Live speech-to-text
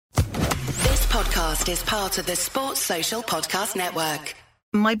Podcast is part of the Sports Social Podcast Network.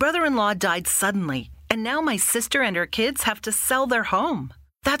 My brother-in-law died suddenly, and now my sister and her kids have to sell their home.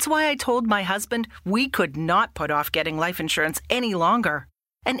 That's why I told my husband we could not put off getting life insurance any longer.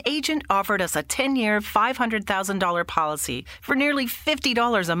 An agent offered us a 10-year, $500,000 policy for nearly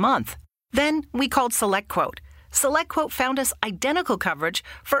 $50 a month. Then we called SelectQuote. SelectQuote found us identical coverage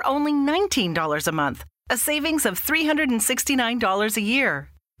for only $19 a month, a savings of $369 a year.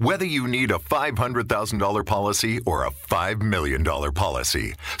 Whether you need a $500,000 policy or a $5 million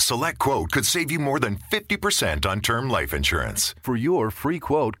policy, SelectQuote could save you more than 50% on term life insurance. For your free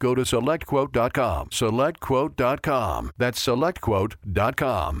quote, go to SelectQuote.com. SelectQuote.com. That's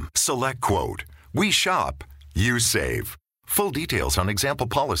SelectQuote.com. SelectQuote. We shop. You save. Full details on example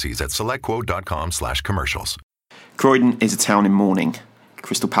policies at SelectQuote.com/commercials. Croydon is a town in mourning.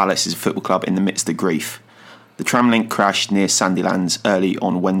 Crystal Palace is a football club in the midst of grief. The tramlink crash near Sandylands early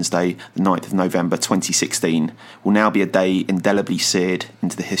on Wednesday, the 9th of November 2016, will now be a day indelibly seared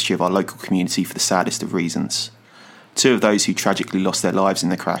into the history of our local community for the saddest of reasons. Two of those who tragically lost their lives in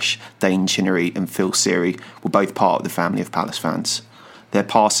the crash, Dane Chinnery and Phil Seary, were both part of the family of Palace fans. Their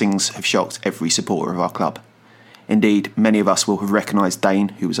passings have shocked every supporter of our club. Indeed, many of us will have recognised Dane,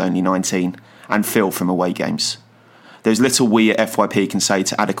 who was only 19, and Phil from away games. There's little we at FYP can say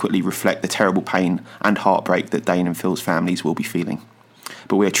to adequately reflect the terrible pain and heartbreak that Dane and Phil's families will be feeling.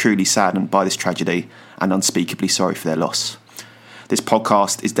 But we are truly saddened by this tragedy and unspeakably sorry for their loss. This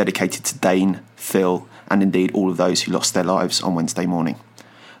podcast is dedicated to Dane, Phil, and indeed all of those who lost their lives on Wednesday morning.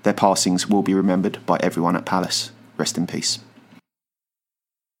 Their passings will be remembered by everyone at Palace. Rest in peace.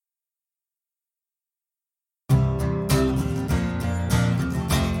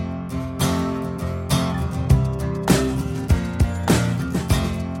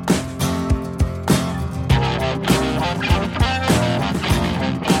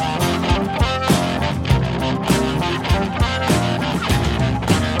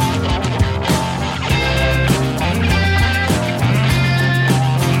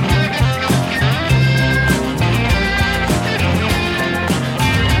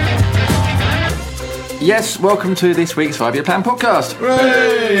 Yes, welcome to this week's 5-Year Plan Podcast.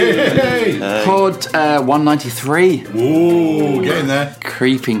 Hooray! Pod 193. Ooh, getting there.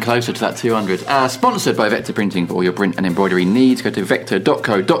 Creeping closer to that 200. Sponsored by Vector Printing for all your print and embroidery needs. Go to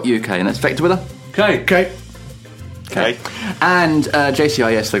vector.co.uk, and that's Vector with a Okay. And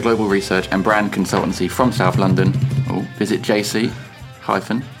JCIS, the global research and brand consultancy from South London. Visit jc-is.com.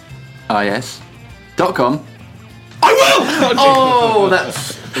 I will! Oh,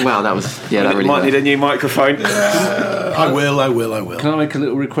 that's... Wow, that was... Yeah, that really might need a new microphone. I will. Can I make a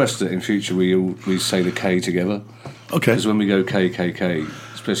little request that in future we say the K together? Okay. Because when we go KKK,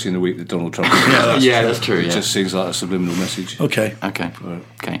 especially in the week that Donald Trump... that's true. It just seems like a subliminal message. Okay. Okay.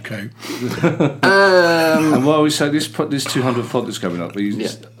 And while we say this 200th pod that's coming up,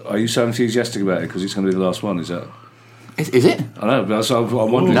 are you so enthusiastic about it because it's going to be the last one? Is that... Is it? I know, but I'm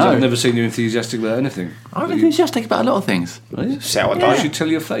wondering. No. I've never seen you enthusiastic about anything. I'm enthusiastic about a lot of things. Sourdough. You should tell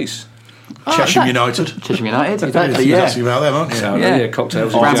your face. Cheshire United, exactly. Enthusiastic about them, aren't you? Yeah,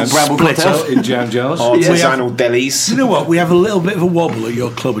 cocktails. Bramble cocktails in jam jars. Artisanal delis. You know what? We have a little bit of a wobble at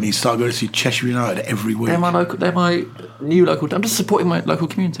your club, and you start going to see Cheshire United every week. They're my new local. I'm just supporting my local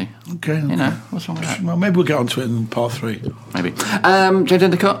community. Okay. You know, what's wrong with that? Well, maybe we'll get onto it in part 3. Maybe. James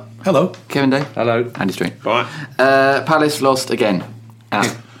Endicott. Hello. Kevin Day. Hello. Andy Street. Right. Palace lost again.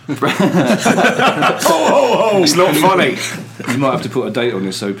 It's not funny. You might have to put a date on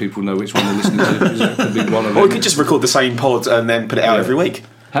this so people know which one they're listening to. It could be one of Or we them. could just record the same pod and then put it out every week.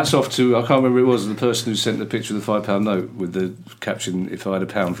 Hats off to, I can't remember who it was, the person who sent the picture of the £5 note with the caption, "If I had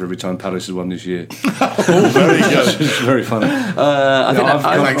 £1 for every time Palace has won this year." Oh, very good. It's very funny. I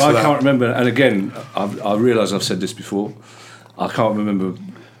can't remember, and again, I realise I've said this before, I can't remember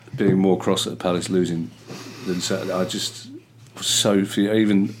being more cross at Palace losing than Saturday. I just was so...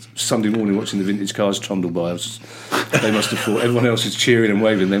 Even Sunday morning watching the vintage cars trundle by, they must have thought, everyone else is cheering and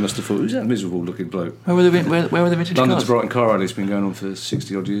waving, they must have thought, who's that miserable looking bloke? Where were the vintage London cars? to Brighton car rally. It's been going on for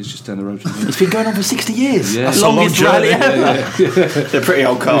 60 odd years, just down the road from here. It's been going on for 60 years. Yeah. That's the longest rally ever. They're pretty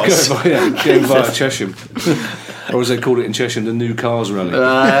old cars. Going via Chesham. Or as they call it in Chesham, the new cars rally.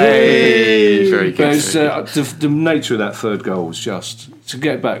 Very good. The nature of that third goal was just to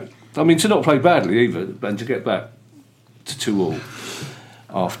get back. I mean, to not play badly either, and to get back to 2-2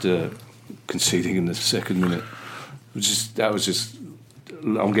 after conceding in the second minute. That was just.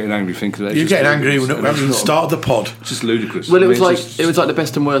 I'm getting angry thinking of that. You're getting angry when we haven't started the pod. It's just ludicrous. Well, it was like the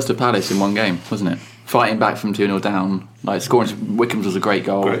best and worst of Palace in one game, wasn't it? Fighting back from 2-0 down, like scoring. Wickham's was a great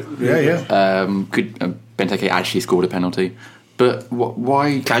goal. Yeah. Benteke actually scored a penalty, But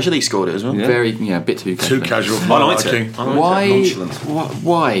why? Casually scored it as well. Yeah. A bit too casual. Too casual. I liked it.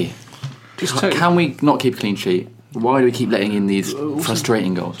 Why? Can we not keep a clean sheet? Why do we keep letting in these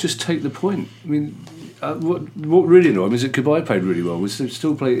frustrating goals? Just take the point. I mean, what really annoyed me is that Kabay played really well.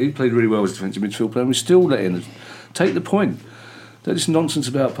 He played really well as a defensive midfield player, and we still let in. Take the point. This nonsense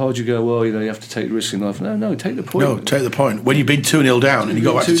about Pardew go, well, you have to take the risk in life. No, take the point. No, take the point. When you've been 2-0 down and you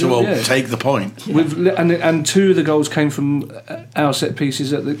got back to 2-0, take the point. And two of the goals came from our set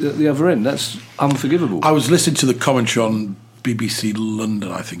pieces at the other end. That's unforgivable. I was listening to the commentary on BBC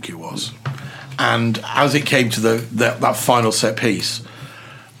London, I think it was, and as it came to that final set piece,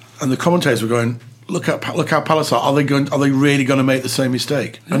 and the commentators were going, Look how Palace are. Are they really going to make the same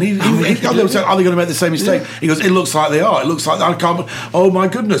mistake? And they said, are they going to make the same mistake? He goes, it looks like they are. It looks like I can't. Oh my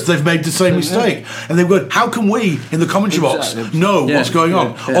goodness, they've made the same mistake. And they go, how can we in the commentary box know what's going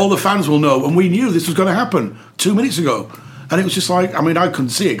on? All the fans will know, and we knew this was going to happen 2 minutes ago. And it was just like, I mean, I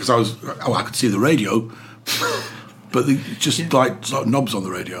couldn't see it because I could see the radio. But just like sort of knobs on the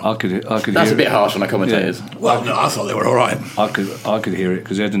radio. I could. That's a bit harsh on the commentators. Yeah. Well, no, I thought they were all right. I could hear it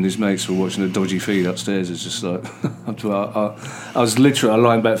because Ed and his mates were watching a dodgy feed upstairs. It's just like I was literally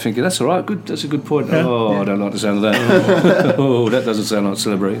lying back thinking, that's all right, good. That's a good point. Yeah. I don't like the sound of that. That doesn't sound like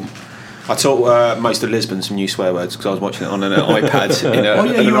celebrating. I taught most of Lisbon some new swear words because I was watching it on an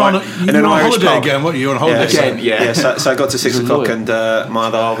iPad. You were on holiday again, weren't you? You were on holiday again, yeah. So I got to 6 o'clock and my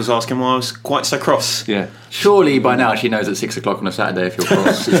other was asking why I was quite so cross. Yeah. Surely by now she knows at 6 o'clock on a Saturday if you're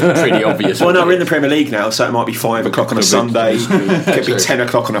cross. It's pretty obvious. Well, no, we're in the Premier League now, so it might be 5 o'clock on a Sunday. Could be 10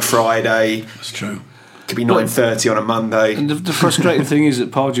 o'clock on a Friday. That's true. Could be 9:30 on a Monday. And the frustrating thing is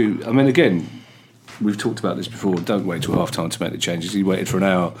that Pardew, I mean, again, we've talked about this before. Don't wait till half time to make the changes. He waited for an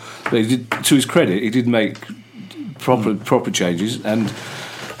hour, but to his credit, he did make proper changes. And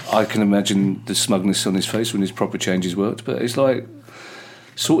I can imagine the smugness on his face when his proper changes worked. But it's like,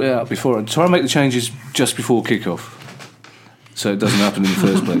 sort it out before and try and make the changes just before kick-off, so it doesn't happen in the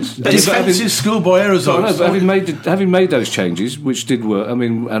first place. Defensive schoolboy errors. But having made those changes, which did work. I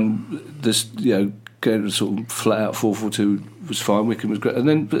mean, and this getting sort of flat out 4-4-2 was fine. Wickham was great, and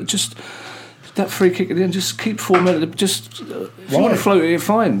then but just. That free kick at the end, just keep 4 minutes. Just if you want to float it,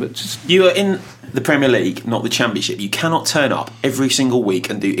 fine. But just you are in the Premier League, not the Championship. You cannot turn up every single week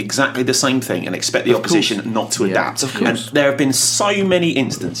and do exactly the same thing and expect the opposition not to adapt. And there have been so many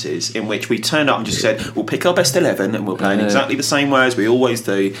instances in which we turned up and just said, we'll pick our best 11 and we'll play in exactly the same way as we always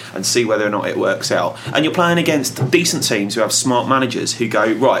do and see whether or not it works out. And you're playing against decent teams who have smart managers who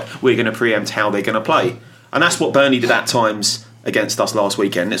go, right, we're going to preempt how they're going to play. And that's what Burnley did at times against us last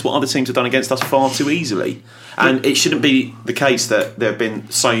weekend. It's what other teams have done against us far too easily. And it shouldn't be the case that there have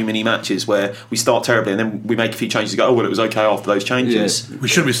been so many matches where we start terribly and then we make a few changes and go, oh, well, it was okay after those changes. Yeah. We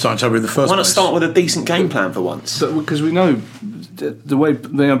shouldn't be starting terribly in the first place. Why not start with a decent game plan for once? Because we know the way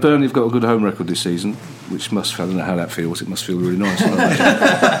Burnley have got a good home record this season, which I don't know how that feels. It must feel really nice.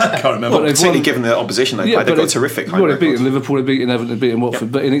 I can't remember. Well, particularly given the opposition they played, they've got a terrific home record. They've beaten Liverpool, they've beaten Everton, they've beaten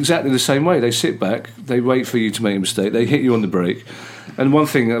Watford, but in exactly the same way. They sit back, they wait for you to make a mistake, they hit you on the break. And one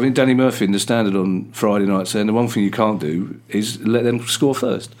thing, I mean, Danny Murphy in the Standard on Friday night saying the one thing you can't do is let them score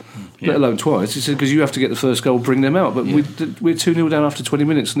first, let alone twice. He said because you have to get the first goal, bring them out. But we're 2-0 down after 20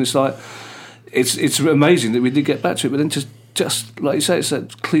 minutes, and it's like it's amazing that we did get back to it. But then just like you say, it's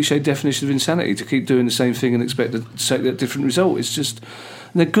that cliche definition of insanity to keep doing the same thing and expect to take a different result. It's just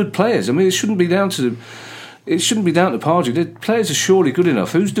they're good players. I mean, it shouldn't be down to Pardew. The players are surely good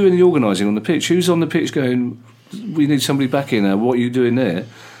enough. Who's doing the organising on the pitch? Who's on the pitch going, we need somebody back in there, what are you doing there?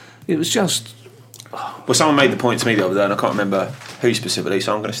 It was just... Well, someone made the point to me the other day, and I can't remember who specifically,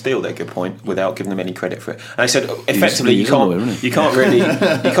 so I'm going to steal their good point without giving them any credit for it. And they said, effectively, you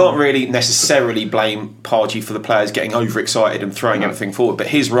can't really necessarily blame Pardew for the players getting overexcited and throwing everything forward, but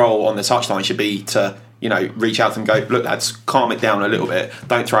his role on the touchline should be to reach out and go, look, lads, calm it down a little bit.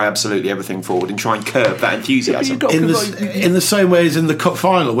 Don't throw absolutely everything forward and try and curb that enthusiasm. In the same way as in the cup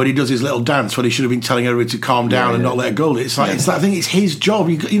final when he does his little dance when he should have been telling everybody to calm down and not let it go. It's like I think it's his job.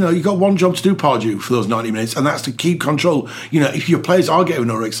 You got one job to do, Pardew, for those 90 minutes, and that's to keep control. If your players are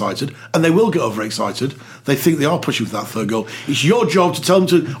getting overexcited, and they will get overexcited, they think they are pushing for that third goal. It's your job to tell them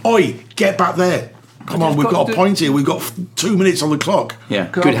to, oi, get back there. Come on, we've got a point here. We've got 2 minutes on the clock. Yeah,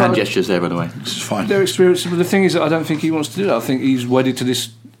 good hand gestures there, by the way. This is fine. Their experience, but the thing is that I don't think he wants to do that. I think he's wedded to this,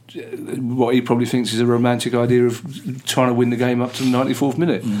 what he probably thinks is a romantic idea of trying to win the game up to the 94th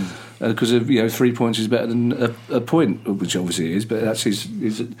minute. Because 3 points is better than a point, which obviously it is, but that's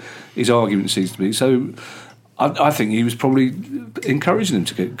his argument seems to be. So I think he was probably encouraging them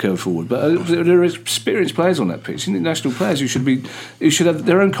to go forward. But there are experienced players on that pitch, international players who should have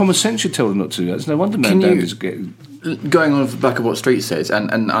their own common sense should tell them not to. There's no wonder is getting. Going on the back of what Street says,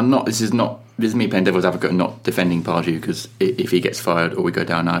 and I'm not. This is me playing devil's advocate and not defending Pardew, because if he gets fired or we go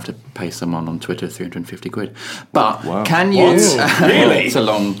down, I have to pay someone on Twitter £350. But can you? Really? It's a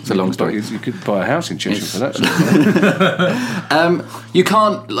long story. You could buy a house in Cheshire for that. You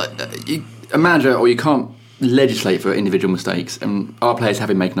can't a manager, or you can't legislate for individual mistakes, and our players have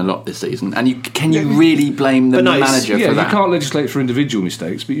been making a lot this season. And can you really blame the manager for that? You can't legislate for individual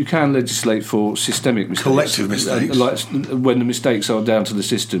mistakes, but you can legislate for systemic mistakes, collective mistakes, like when the mistakes are down to the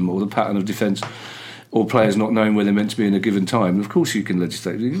system or the pattern of defence, or players not knowing where they're meant to be in a given time. Of course you can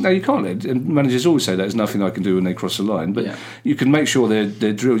legislate. No, you can't. And managers always say that there's nothing I can do when they cross the line. But you can make sure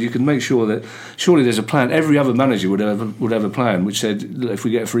they're drilled. You can make sure that surely there's a plan. Every other manager would have a plan which said, if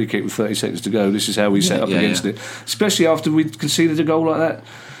we get a free kick with 30 seconds to go, this is how we set up against it. Especially after we conceded a goal like that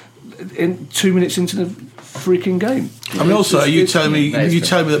in 2 minutes into the freaking game. I mean, also, are you telling me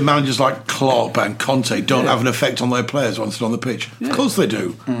that managers like Klopp and Conte don't have an effect on their players once they're on the pitch? Yeah. Of course they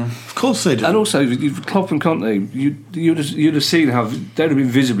do. Of course they do. And also, Klopp and Conte, you'd have seen how they'd have been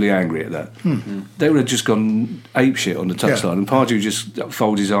visibly angry at that. They would have just gone apeshit on the touchline, and Pardew just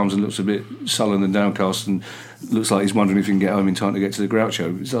folds his arms and looks a bit sullen and downcast and looks like he's wondering if he can get home in time to get to the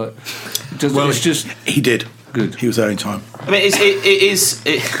Groucho. It's like, it's just he did. Good. He was there in time. I mean, it is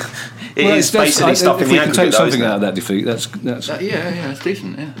basically stuff in the aggregate. If we can take something out of that defeat, that's it's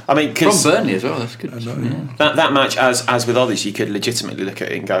decent. Yeah, I mean, from Burnley as well. That's good. That match, as with others, you could legitimately look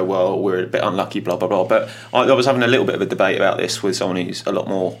at it and go, "Well, we're a bit unlucky," blah blah blah. But I was having a little bit of a debate about this with someone who's a lot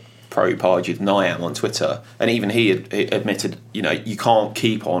more pro Pardew than I am on Twitter, and even he admitted, you can't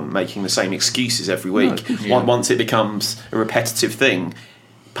keep on making the same excuses every week. Once it becomes a repetitive thing,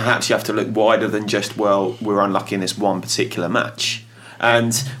 perhaps you have to look wider than just, we're unlucky in this one particular match.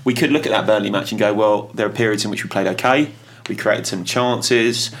 And we could look at that Burnley match and go, well, there are periods in which we played okay, we created some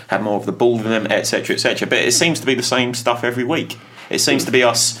chances, had more of the ball than them, etc., etc. But it seems to be the same stuff every week. It seems to be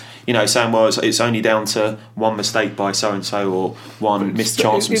us, saying, well, it's only down to one mistake by so-and-so or one missed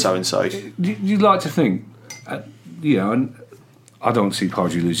chance from so-and-so. You'd like to think, and I don't see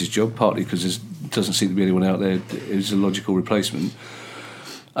Pardew lose his job, partly because there doesn't seem to be anyone out there who's a logical replacement.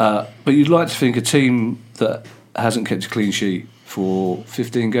 But you'd like to think a team that hasn't kept a clean sheet for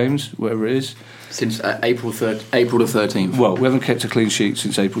 15 games, whatever it is, since April the 13th. Well, we haven't kept a clean sheet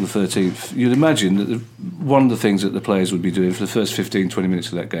since April the 13th. You'd imagine that one of the things that the players would be doing for the first 15-20 minutes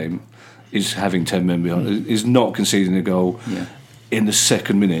of that game is having 10 men behind, is not conceding a goal in the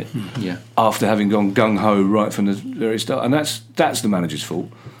second minute after having gone gung-ho right from the very start. And that's the manager's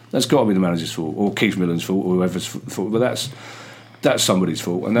fault. That's got to be the manager's fault, or Keith Millen's fault, or whoever's fault. But that's somebody's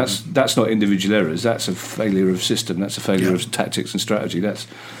fault, and that's not individual errors. That's a failure of system. That's a failure of tactics and strategy. That's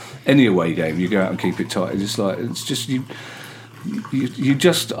any away game. You go out and keep it tight. It's just you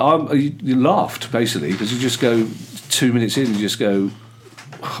laughed basically, because you just go 2 minutes in and you just go,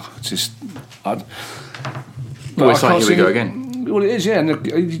 it's like here we go again. Well, it is, yeah.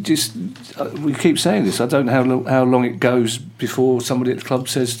 And we keep saying this. I don't know how long it goes before somebody at the club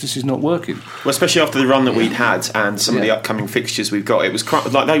says this is not working. Well, especially after the run that we'd had and some of the upcoming fixtures we've got, it was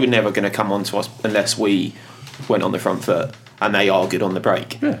like they were never going to come on to us unless we went on the front foot, and they argued on the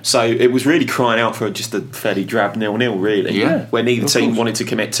break. Yeah. So it was really crying out for just a fairly drab 0-0, really, where neither team wanted to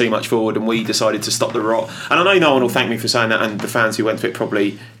commit too much forward, and we decided to stop the rot. And I know no one will thank me for saying that, and the fans who went to it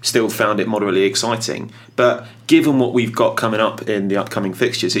probably still found it moderately exciting. But given what we've got coming up in the upcoming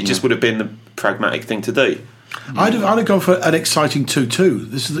fixtures, it just would have been the pragmatic thing to do. I'd have gone for an exciting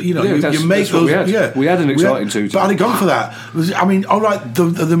 2-2. This is, you make those. We had an exciting 2-2. But I'd have gone for that. I mean, all right,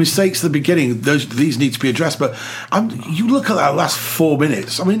 the mistakes at the beginning, these need to be addressed. But you look at that last 4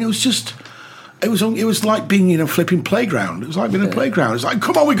 minutes. I mean, it was just. It was like being in a flipping playground. It was like being in a playground. It's like,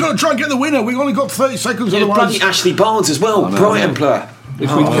 come on, we've got to try and get the winner. We've only got 30 seconds. Otherwise, bloody Ashley Barnes as well, Brighton player.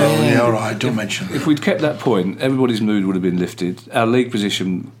 All right, don't mention that. If we'd kept that point, everybody's mood would have been lifted. Our league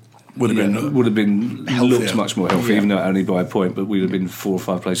position would have been looked much more healthy, even though only by a point, but we'd have been 4 or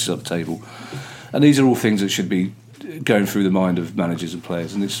 5 places up the table. And these are all things that should be going through the mind of managers and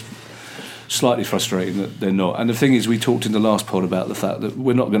players, and it's slightly frustrating that they're not. And the thing is, we talked in the last pod about the fact that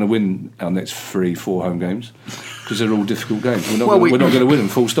we're not going to win our next 3-4 home games because they're all difficult games. We're not going to win them,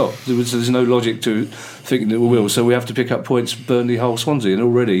 full stop. There's no logic to thinking that we will, so we have to pick up points, Burnley, Hull, Swansea, and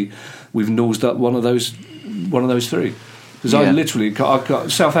already we've nosed up one of those 3. Because I literally, I've got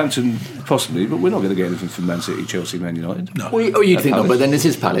Southampton possibly, but we're not going to get anything from Man City, Chelsea, Man United. No. Well, you'd think not, but then this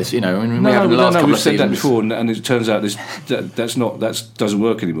is Palace, you know. I mean, we've said that before, and it turns out that doesn't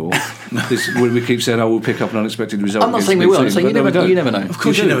work anymore. We keep saying, we'll pick up an unexpected result. I'm not saying we will. I'm saying you never know. Of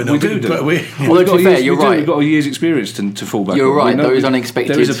course, you never know. We do. Although to be fair, you're right. We've got a year's experience to fall back. You're right. Those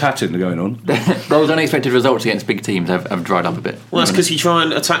unexpected. There is a pattern going on. Those unexpected results against big teams have dried up a bit. Well, that's because you try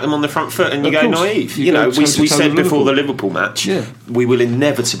and attack them on the front foot, and you go naive. You know, we said before the Liverpool match, we will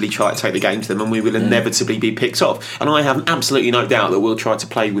inevitably try to take the game to them, and we will inevitably be picked off. And I have absolutely no doubt that we'll try to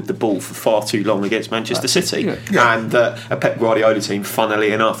play with the ball for far too long against Manchester City, and a Pep Guardiola team,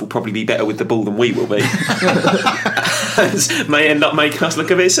 funnily enough, will probably be better with the ball than we will be. May end up making us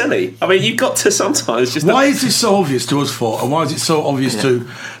look a bit silly. I mean, you've got to sometimes just. Why is this so obvious to us for, and why is it so obvious to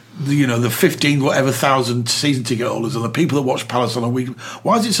the 15,000 season ticket holders and the people that watch Palace on a week?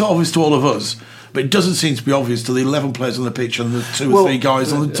 Why is it so obvious to all of us? But it doesn't seem to be obvious to the 11 players on the pitch and the 2 or 3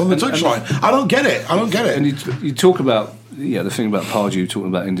 guys on the touchline. I don't get it. And you talk about the thing about Pardew talking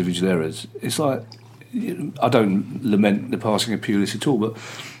about individual errors. It's like, I don't lament the passing of Pulis at all, but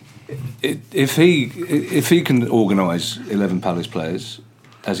if he can organise 11 Palace players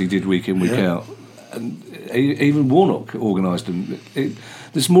as he did week in week out, and even Warnock organised them.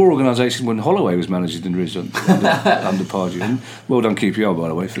 There's more organisation when Holloway was managing than there is under Pardew. And well done QPR, by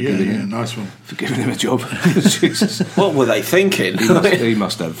the way, for giving him a job. Jesus. What were they thinking? He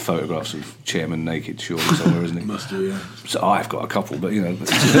must have photographs of chairman naked, surely, somewhere, isn't he? Must do, yeah. So I've got a couple, but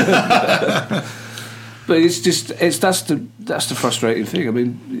but it's just that's the frustrating thing. I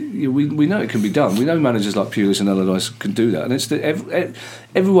mean, we know it can be done. We know managers like Pulis and Allardyce can do that, and it's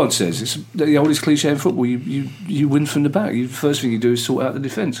everyone says it's the oldest cliche in football. You win from the back. The first thing you do is sort out the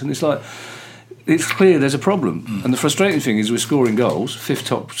defence, and it's like it's clear there's a problem. And the frustrating thing is we're scoring goals, 5th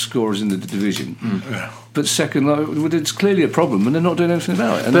top scorers in the division, but second, it's clearly a problem, and they're not doing anything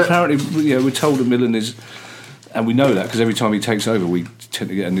about it. And apparently, we're told that Millen is. And we know that because every time he takes over, we tend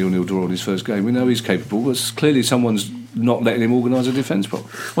to get a 0-0 draw on his first game. We know he's capable, but clearly someone's not letting him organise a defence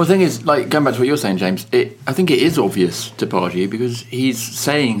properly. Well, the thing is, like going back to what you're saying, James, I think it is obvious to Pardew because he's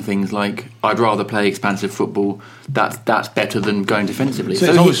saying things like, "I'd rather play expansive football. That's better than going defensively."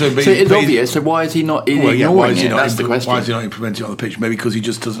 So it's obvious. So why is he not ignoring it? That's the question. Why is he not implementing it on the pitch? Maybe because he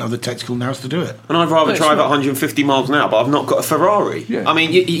just doesn't have the tactical nous to do it. And I'd rather drive at 150 miles an hour, but I've not got a Ferrari. Yeah. I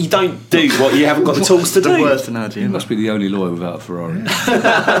mean, you don't do what you haven't got the tools to do. The worst analogy. You must be the only lawyer without a Ferrari.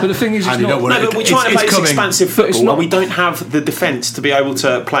 But the thing is, it's not. But we're trying to play this expansive football, and we don't have the defence to be able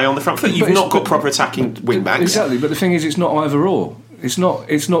to play on the front foot. You've not got proper attacking wing backs. Exactly, but the thing is, it's not either or. It's not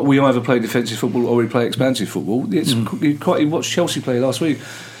we either play defensive football or we play expansive football. You watched Chelsea play last week.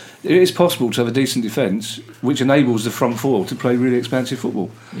 It is possible to have a decent defence which enables the front four to play really expansive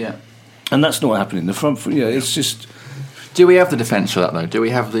football. Yeah. And that's not happening. The front four, it's just. Do we have the defence for that though? Do we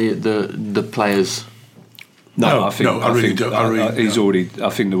have the players? No, I really don't. I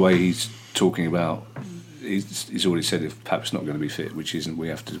think the way he's talking about, he's already said if Pep's not going to be fit, which isn't, we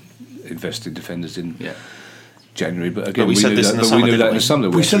have to invest in defenders in January. But again, we knew that in the summer.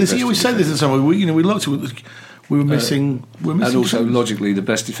 We said this in the summer. We looked at. We were missing. And also, logically, the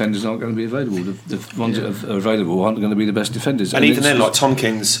best defenders aren't going to be available. The ones that are available aren't going to be the best defenders. And even then, like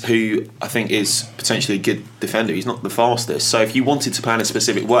Tompkins, who I think is potentially a good defender, he's not the fastest. So if you wanted to play in a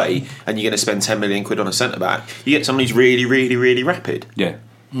specific way and you're going to spend 10 million quid on a centre back, you get someone who's really, really, really rapid. Yeah.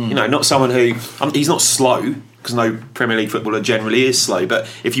 You know, not someone who he's not slow, because no Premier League footballer generally is slow, but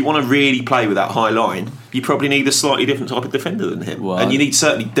if you want to really play with that high line, you probably need a slightly different type of defender than him. Well, and you need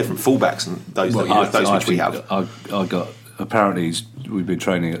certainly different fullbacks than those which we have. I got apparently we've been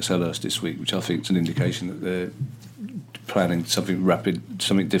training at Selhurst this week, which I think is an indication that they're planning something rapid,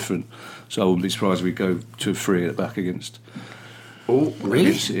 something different. So I wouldn't be surprised if we go 2-3 at the back against. Oh,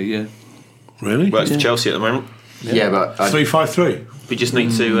 really? Yeah. Really? Works for Chelsea at the moment. Yeah, but 3-5-3. We just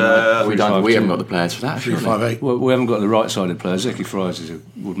need to. We haven't got the players for that. 3-5-8. Well, we haven't got the right-sided players. Zeki Fries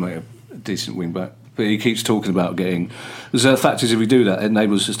would make a decent wing back, but he keeps talking about getting. The fact is, if we do that, it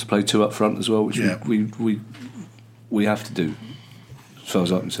enables us to play 2 up front as well, which we have to do, as far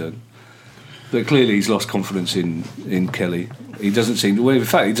as I'm concerned. But clearly, he's lost confidence in Kelly. He doesn't seem. Well, in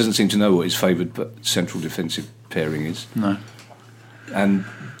fact, he doesn't seem to know what his favoured central defensive pairing is. No. And.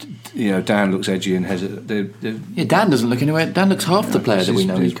 Dan looks edgy and hesitant. Dan doesn't look anywhere. Dan looks half the player that we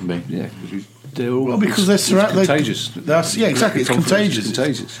know he can be. Yeah, they're all because they're contagious. Exactly. It's contagious.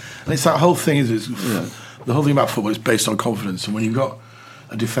 Contagious. And it's that whole thing. The whole thing about football is based on confidence. And when you've got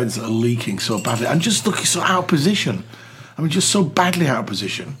a defence that are leaking so badly and just looking so out of position, I mean, just so badly out of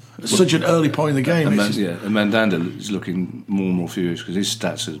position at such an early point in the game. And Mandanda is looking more and more furious because his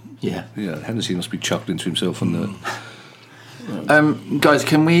stats are. Yeah. Hennessy must be chucked into himself on the. Guys,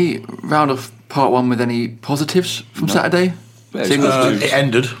 can we round off part one with any positives from Saturday? It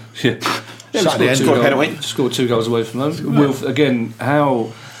ended. Yeah. Scored 2 goals away from home. Wilf, again,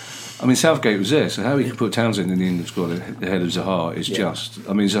 Southgate was there, so how he could put Townsend in the England squad ahead of Zaha is just...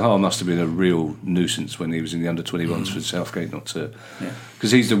 Zaha must have been a real nuisance when he was in the under-21s for Southgate not to...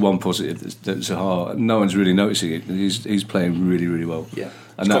 Because he's the one positive that Zaha... No one's really noticing it. He's playing really, really well. Yeah.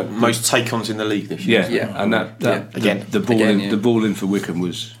 And he's got most take-ons in the league this year. Yeah. And the ball in for Wickham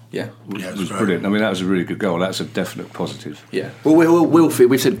was... was brilliant. That was a really good goal. That's a definite positive. Yeah. Well,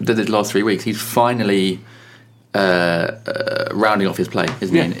 we've said that the last 3 weeks he's finally rounding off his play,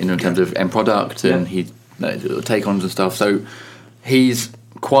 isn't he? In terms of end product and he take-ons and stuff. So he's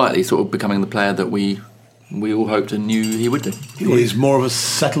quietly sort of becoming the player that we all hoped and knew he would do. Well, he's more of a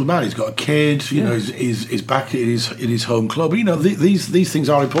settled man. He's got a kid. He's back in his home club. These things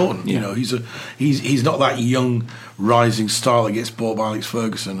are important. He's not that young rising star that gets bought by Alex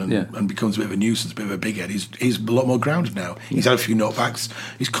Ferguson and becomes a bit of a nuisance, a bit of a big head. He's a lot more grounded now. He's had a few knockbacks.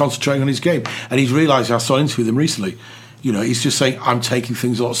 He's concentrating on his game, and he's realised. I saw an interview with him recently. He's just saying, I'm taking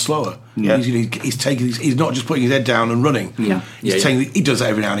things a lot slower. Yeah. He's taking. He's not just putting his head down and running. Yeah. He does that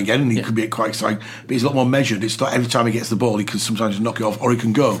every now and again, and he could be quite exciting. But he's a lot more measured. It's not every time he gets the ball, he can sometimes just knock it off, or he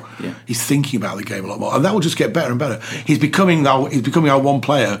can go. Yeah. He's thinking about the game a lot more, and that will just get better and better. He's becoming our one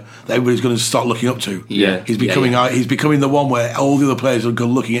player that everybody's going to start looking up to. Yeah. He's becoming the one where all the other players are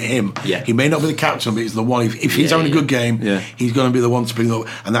looking at him. Yeah. He may not be the captain, but he's the one. If he's having a good game, he's going to be the one to bring up,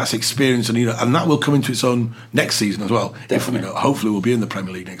 and that's experience, and that will come into its own next season as well. Definitely. Hopefully we'll be in the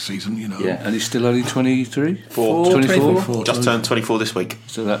Premier League next season. And he's still only 23? 24. Just turned 24 this week.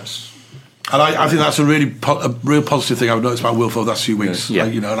 So that's... And I think that's a real positive thing I've noticed about Wilf over the last few weeks. Yeah.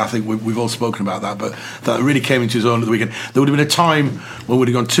 And I think we've all spoken about that, but that really came into his own at the weekend. There would have been a time when we'd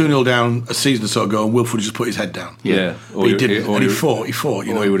have gone 2-0 down a season or so ago, and Wilf would have just put his head down. Yeah. But he didn't, and he fought. Or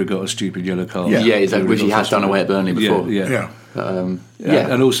he would have got a stupid yellow card. Which he has done away at Burnley before.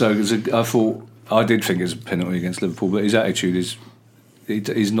 And also, I did think it was a penalty against Liverpool, but his attitude is...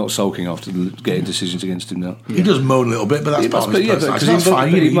 He's not sulking after getting decisions against him now. He does moan a little bit, but that's part of his personality. That's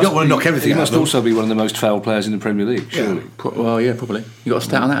fine. You don't want to knock everything out. He must also be one of the most foul players in the Premier League, surely. Probably. You got a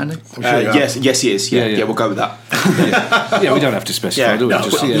stat on that, Andy? Yes, he is. Yeah, we'll go with that. We don't have to specify, do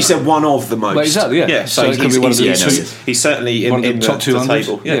we? You said one of the most. Well, exactly, yeah. So it could be one of the he's certainly in the top 200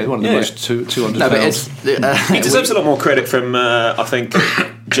 table. Yeah, one of the most 200 fouls. He deserves a lot more credit from, I think,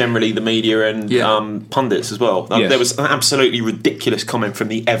 generally the media and pundits as well. There was an absolutely ridiculous comment from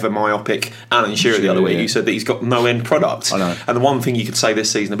the ever myopic Alan Shearer the other week who said that he's got no end product. And the one thing you could say this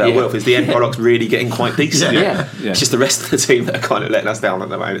season about Wilf is the end product's really getting quite decent. It's just the rest of the team that are kind of letting us down at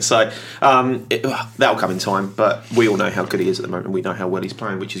the moment. So that'll come in time, but we all know how good he is at the moment. We know how well he's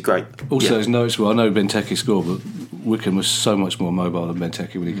playing, which is great. Also, it's noticeable. I know Benteke scored, but Wickham was so much more mobile than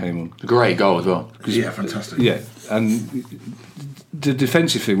Benteke when he came on. Great goal as well. Fantastic. Yeah, and the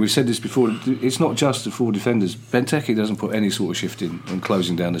defensive thing, we've said this before, it's not just the 4 defenders. Benteke doesn't put any sort of shift in and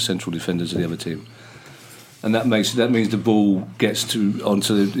closing down the central defenders of the other team. And that means the ball gets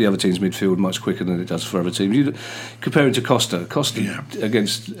onto the other team's midfield much quicker than it does for other teams. You compare it to Costa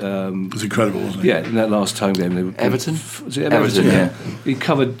against... it was incredible, wasn't it? Yeah, in that last home game. Everton? Was it Everton? Yeah.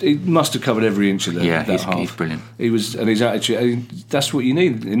 He must have covered every inch of that half. He's brilliant. And his attitude, that's what you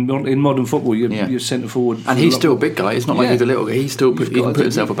need. In modern football, you're centre forward. And he's still a big guy. It's not like he's a little guy. He can put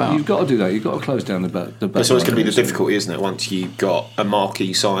himself about. You've got to do that. You've got to close down the back. That's always going to be the difficulty, isn't it? Once you've got a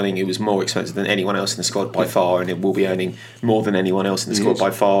marquee signing who was more expensive than anyone else in the squad by far, and it will be earning more than anyone else in the squad by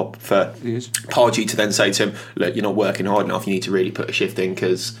far, for Pardew to then say to him, look, you're not working hard enough, you need to really put a shift in,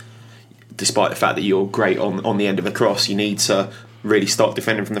 because despite the fact that you're great on the end of a cross, you need to really start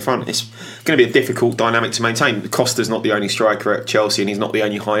defending from the front. It's going to be a difficult dynamic to maintain. Costa's not the only striker at Chelsea, and he's not the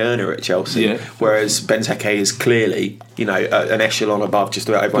only high earner at Chelsea, whereas Benteke is clearly an echelon above just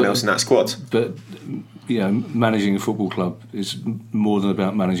about everyone else in that squad. But managing a football club is more than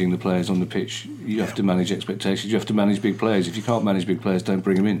about managing the players on the pitch. You have to manage expectations. You have to manage big players. If you can't manage big players, don't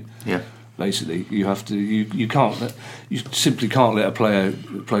bring them in. Yeah. Basically, you have to. You can't. You simply can't let a player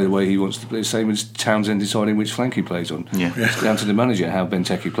play the way he wants to play. The same as Townsend deciding which flank he plays on. Yeah. It's down to the manager how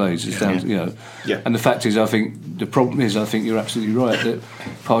Benteke plays. It's down to, And the fact is, I think the problem is, I think you're absolutely right that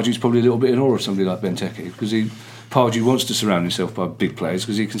Pardew's probably a little bit in awe of somebody like Benteke, because Pardew wants to surround himself by big players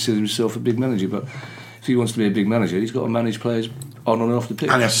because he considers himself a big manager, but if he wants to be a big manager, he's got to manage players on and off the pitch.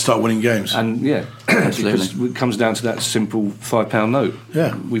 And he has to start winning games. And because it comes down to that simple £5 note.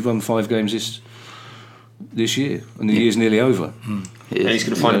 Yeah. We've won 5 games this year, and the year's nearly over. And he's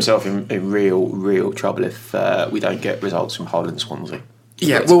going to find himself in real trouble if we don't get results from Hull and Swansea.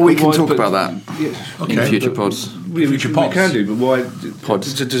 Yeah, well, we can talk about that in future pods. Future pods. We can do, but why?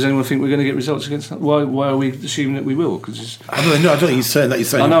 Pods. Does anyone think we're going to get results against that? Why are we assuming that we will? Because I don't know. I don't think he's saying that. He's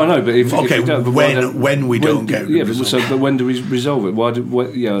saying. I know. But if okay, if don't, when we don't get results. But when do we resolve it?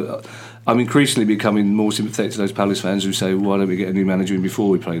 I'm increasingly becoming more sympathetic to those Palace fans who say, "Why don't we get a new manager in before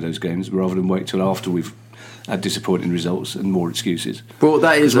we play those games, rather than wait till after we've had disappointing results and more excuses?" Well,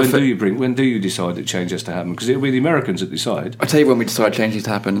 that is when do you decide that change has to happen? Because it'll be the Americans that decide. I tell you when we decide change has to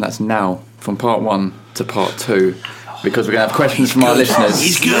happen, and that's now, from part 1 to part 2. Because we're going to have questions from our listeners.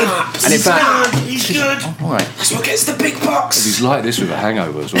 He's good. And in fact, he's good. All right. That's what gets the big bucks. He's like this with a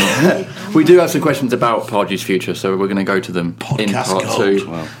hangover as well. We do have some questions about Pardew's future, so we're going to go to them in part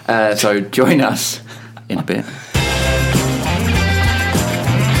 2. Wow. So join us in a bit.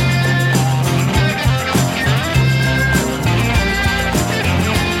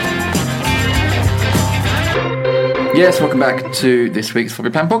 Yes, welcome back to this week's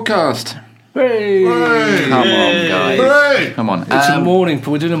FYP Podcast. Hey. Come on, guys. Hey. Come on. It's a morning,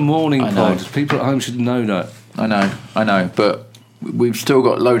 but we're doing a morning pod. People at home should know that. I know, but we've still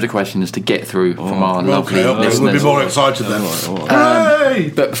got loads of questions to get through from our lovely listeners. We'll be more excited then.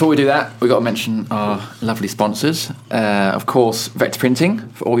 But before we do that, we've got to mention our lovely sponsors. Of course, Vector Printing.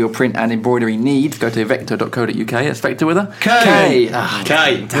 For all your print and embroidery needs, go to vector.co.uk. That's Vector with a K.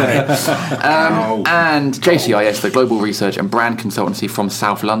 Damn it. And JCIS, the global research and brand consultancy from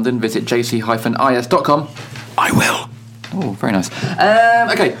South London. Visit jc-is.com. I will. Oh, very nice.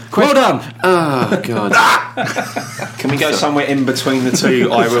 Okay, well done. Oh, God. Can we go somewhere in between the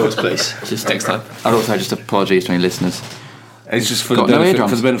two I wills, please? Just next time. And also, just apologies to any listeners. It's just for the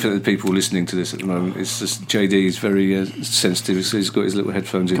benefit of the people listening to this at the moment. It's just JD is very sensitive. So he's got his little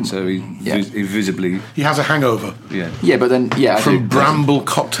headphones in, so he visibly he has a hangover. Yeah, but then from Bramble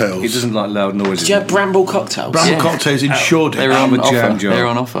cocktails. He doesn't like loud noises. Did you have Bramble cocktails? Bramble cocktails in Shoreditch. They were on offer. Jam jar. They were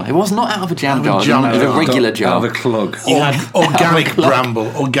on offer. It was not out of a jam jar. It was a regular jar. Out of a clog. Organic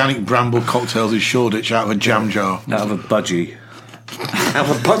Bramble cocktails in Shoreditch out of a jam jar. Out of a budgie. Out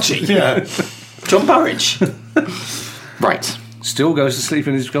of a budgie? Yeah. John Burridge. Right. Still goes to sleep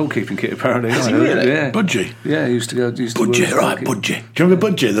in his goalkeeping kit, apparently. Does he really? Yeah. Budgie? Yeah, he used to go... Budgie, right, Budgie. Do you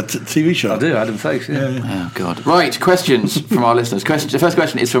remember Budgie, the TV show? I do, Adam Face, yeah. Oh, God. Right, questions from our listeners. The first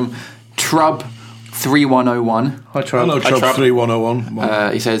question is from Trub3101. Hi, Trub. Hello,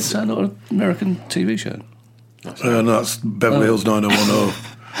 Trub3101. He says... Is that not an American TV show? No, that's Beverly Hills 90210.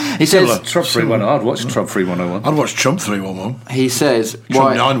 He says... Trump 311. I'd watch Trump 311. I'd watch Trump 311. He says...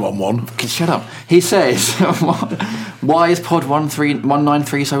 Trump 911. Shut up. He says... Why is Pod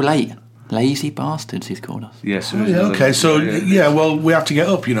 193 so late? Lazy bastards, he's called us. Yes. Okay, so, well, we have to get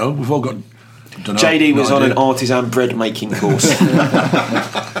up, you know. We've all got... JD was on an artisan bread making course.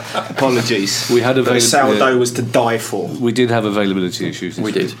 Apologies. We had sourdough was to die for. We did have availability issues.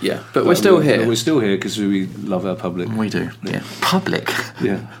 We did, yeah. But we're still here. We're still here because we love our public. We do, yeah. Public?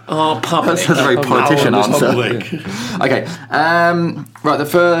 Yeah. Oh, public. That's a very politician answer. Okay. Right, the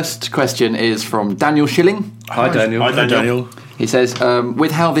first question is from Daniel Schilling. Hi, Daniel. Hi, Daniel. He says,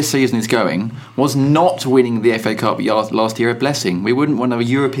 with how this season is going, was not winning the FA Cup last year a blessing? We wouldn't want a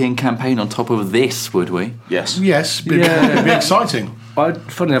European campaign on top of this, would we? Yes. It'd be exciting.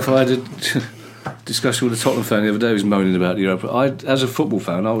 Funny enough, I had a discussion with a Tottenham fan the other day who was moaning about the Europa. As a football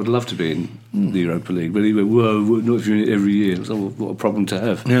fan, I would love to be in the Europa League, but he went, "Whoa, not if you're in it every year." So, what a problem to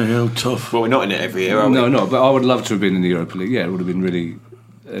have. Yeah, tough. Well, we're not in it every year, are we? No, but I would love to have been in the Europa League. Yeah, it would have been really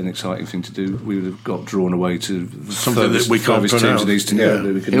an exciting thing to do. We would have got drawn away to something that we can't pronounce. Teams in Eastern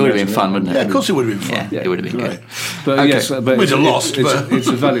Europe. It would have been fun, wouldn't it? Yeah, of course it would have been fun. Yeah, it would have been good. But okay. yes, but we'd have lost. It's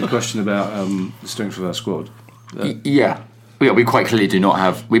a valid question about the strength of our squad. Yeah, we quite clearly do not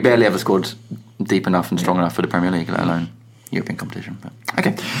have. We barely have a squad deep enough and strong enough for the Premier League, let alone European competition. But,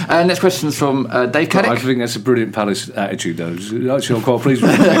 okay. Next question is from Dave Caddick. I think that's a brilliant Palace attitude, though. Actually, I'm quite pleased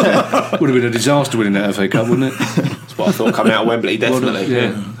with it. Would have been a disaster winning that FA Cup, wouldn't it? That's what I thought coming out of Wembley, definitely.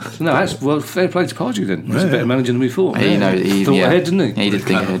 No, fair play to Pardew then. He's a better manager than we thought. He thought ahead, didn't he? He did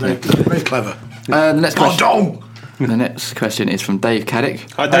think ahead. Very clever. The next question is from Dave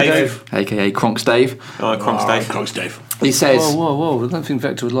Caddick. Hi, Dave. A.k.a. Cronks Dave. Hi, Cronks Dave. Cronks Dave. He says... Whoa. I don't think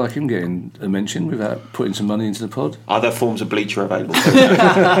Vector would like him getting a mention without putting some money into the pod. Other forms of bleach are available.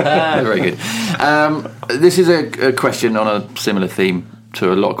 Very good. This is a question on a similar theme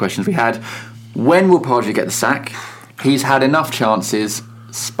to a lot of questions we had. When will Pardew get the sack? He's had enough chances,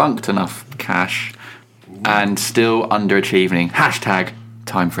 spunked enough cash, and still underachieving. #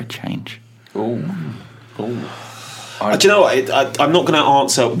 time for a change. Do you know what? I'm not going to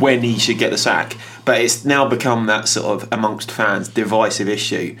answer when he should get the sack, But it's now become that sort of amongst fans divisive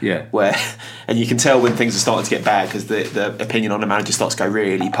issue. Yeah. Where, and you can tell when things are starting to get bad because the opinion on the manager starts to go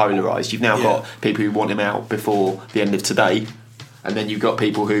really polarised. You've now got people who want him out before the end of today, and then you've got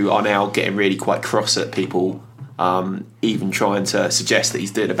people who are now getting really quite cross at people, even trying to suggest that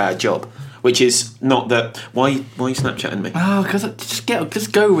he's doing a bad job. Which is not that. Why are you Snapchatting me? Oh, because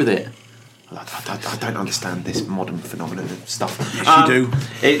just go with it. I don't understand this modern phenomenon of stuff. Yes, you do.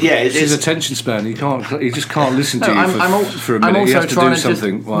 It's his attention span. He just can't listen to you for a minute. I'm also you have to trying do to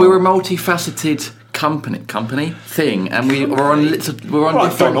something. We're a multifaceted company thing, and we're on lots of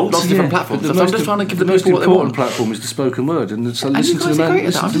different platforms. So I'm just trying to give the most people what important platform is the spoken word, and so listen to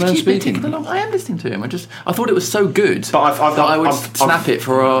the man speaking. I am listening to him. I thought it was so good that I would snap it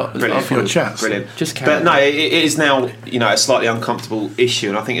for our chat. Brilliant. But no, it is now a slightly uncomfortable issue,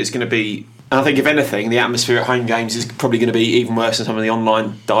 and I think it's going to be. And I think, if anything, the atmosphere at home games is probably going to be even worse than some of the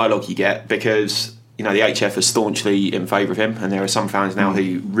online dialogue you get because, the HF is staunchly in favour of him and there are some fans now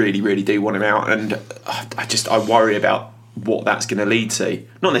who really, really do want him out. And I worry about what that's going to lead to.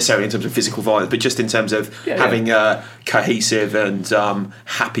 Not necessarily in terms of physical violence, but just in terms of having a cohesive and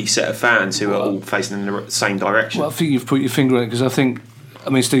happy set of fans who are all facing in the same direction. Well, I think you've put your finger on it because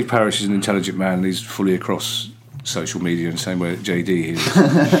Steve Parish is an intelligent man and he's fully across social media in the same way that JD is.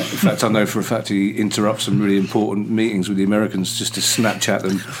 In fact, I know for a fact he interrupts some really important meetings with the Americans just to Snapchat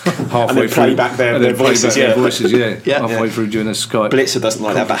them halfway through. Play back their voices, halfway through doing a Skype. Blitzer doesn't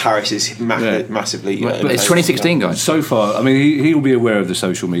like that, but Harris is massively. But it's 2016, guys. So far, he will be aware of the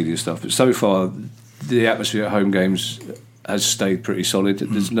social media stuff, but so far, the atmosphere at home games has stayed pretty solid.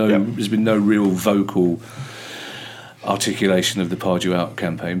 There's been no real vocal articulation of the Pardew out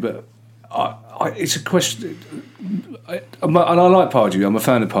campaign, but it's a question. And I like Pardew. I'm a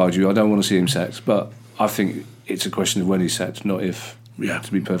fan of Pardew. I don't want to see him sacked, but I think it's a question of when he's sacked, not if.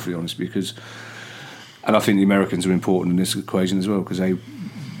 To be perfectly honest, and I think the Americans are important in this equation as well because they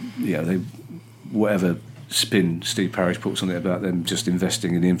whatever spin Steve Parish puts on it about them just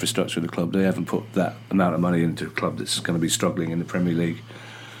investing in the infrastructure of the club, they haven't put that amount of money into a club that's going to be struggling in the Premier League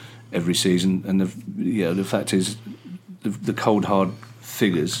every season. And the fact is, the cold hard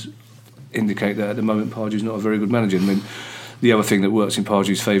figures indicate that at the moment Pardew's not a very good manager. The other thing that works in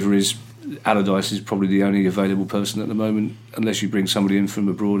Pardew's favour is Allardyce is probably the only available person at the moment, unless you bring somebody in from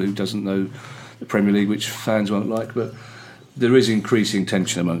abroad who doesn't know the Premier League, which fans won't like. But there is increasing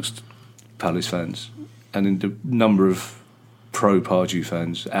tension amongst Palace fans, and the number of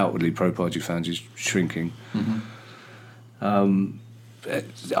outwardly pro-Pardew fans is shrinking.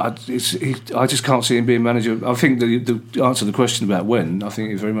 I just can't see him being manager. I think the answer to the question about when, I think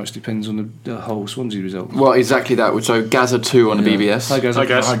it very much depends on the whole Swansea result. Well, exactly that. So Gaza2 on the BBS. Hi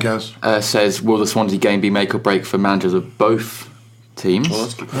Gaz. Says, will the Swansea game be make or break for managers of both teams? Oh,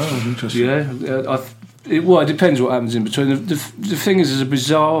 that's good. Interesting. It depends what happens in between. The thing is, there's a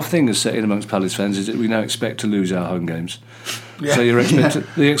bizarre thing that's set in amongst Palace fans is that we now expect to lose our home games. Yeah.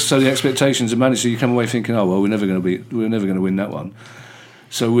 So the expectations of managers, you come away thinking, oh well, we're never going to win that one.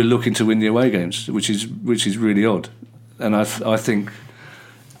 So we're looking to win the away games, which is really odd. And I think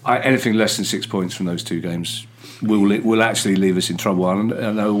anything less than 6 points from those two games will actually leave us in trouble. I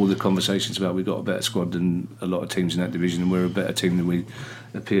know all the conversations about we've got a better squad than a lot of teams in that division and we're a better team than we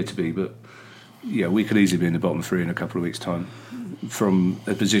appear to be. But we could easily be in the bottom three in a couple of weeks' time from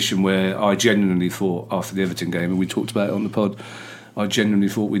a position where I genuinely thought after the Everton game, and we talked about it on the pod, I genuinely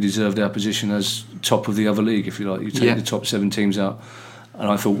thought we deserved our position as top of the other league, if you like. You take the top 7 teams out. And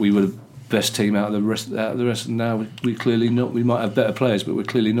I thought we were the best team out of the rest. And now we're clearly not. We might have better players, but we're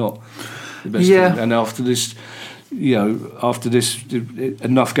clearly not the best team. And after this, enough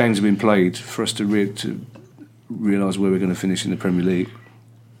games have been played for us to realise where we're going to finish in the Premier League.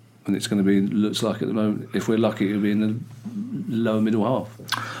 And it's going to be, looks like at the moment, if we're lucky, it'll be in the lower middle half.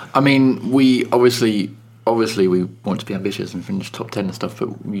 I mean, we obviously we want to be ambitious and finish top 10 and stuff,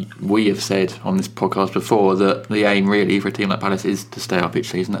 but we have said on this podcast before that the aim really for a team like Palace is to stay up each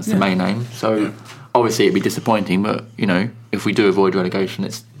season. That's the main aim. So obviously it'd be disappointing, but if we do avoid relegation,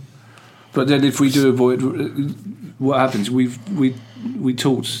 it's. But then if we do avoid, what happens? We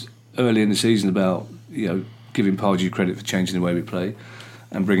talked early in the season about giving Pardew credit for changing the way we play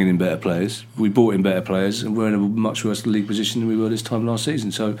and bringing in better players. We brought in better players and we're in a much worse league position than we were this time last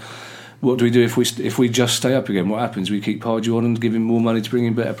season. So. What do we do if we just stay up again? What happens? We keep Pardew on and give him more money to bring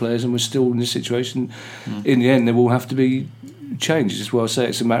in better players, and we're still in this situation. In the end, there will have to be changes. That's why I say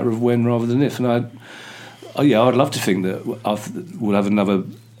it's a matter of when rather than if. And I'd love to think that we'll have another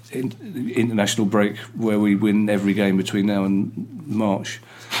international break where we win every game between now and March.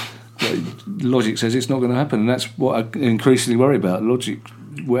 But logic says it's not going to happen, and that's what I increasingly worry about. Logic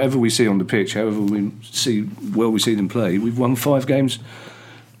whatever we see on the pitch, however we see them play, we've won 5 games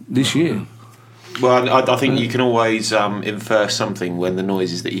this year. Well, I think you can always infer something when the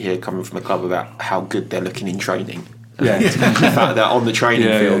noises that you hear coming from a club about how good they're looking in training. Yeah. The fact that on the training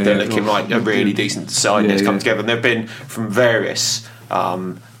field they're looking like a really decent side that's come together. And there have been from various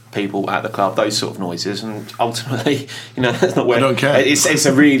people at the club those sort of noises, and ultimately, that's not where. I don't care. It's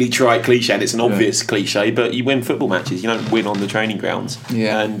a really trite cliche, and it's an obvious cliche, but you win football matches. You don't win on the training grounds.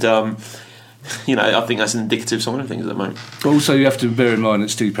 Yeah. And I think that's indicative of some of the things at the moment. But also, you have to bear in mind that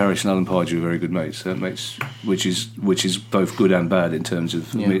Steve Parish and Alan Pardew are very good mates. Which is both good and bad in terms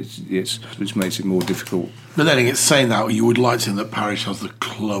of which makes it more difficult. But then it's saying that you would like to think that Parish has the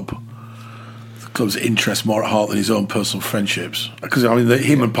club's interest more at heart than his own personal friendships. Because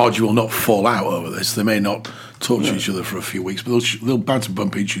him and Pardew will not fall out over this. They may not talk to each other for a few weeks, but they'll bound to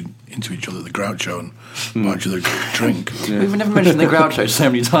bump into each other at the Groucho and buy each other a drink. We've never mentioned the Groucho so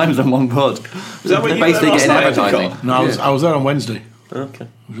many times on one pod. They're basically getting advertising. No, I was there on Wednesday. Okay. I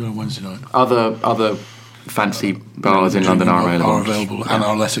was there on Wednesday night. Other fancy bars in London are available. And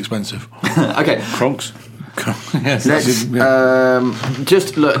are less expensive. Okay. Kronks. Yes, just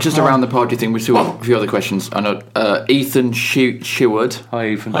around the Pardew thing, we still have a few other questions. I know Ethan Sheward. Hi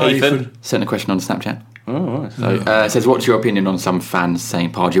Ethan. Hi Ethan. Sent a question on Snapchat. Oh, right. So, says, what's your opinion on some fans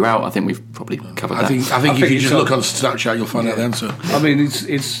saying Pardew out? I think we've probably covered that. I think if you just look on Snapchat, you'll find out the answer. I mean,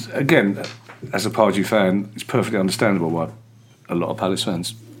 it's again, as a Pardew fan, it's perfectly understandable why a lot of Palace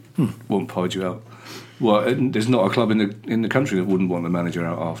fans want Pardew out. Well, there's not a club in the country that wouldn't want the manager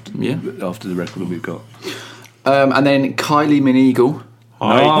out after the record that we've got. And then Kylie Mineagle.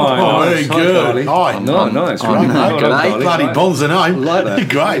 Hi. Very good. Hi. Nice. Bloody bonds and I like that.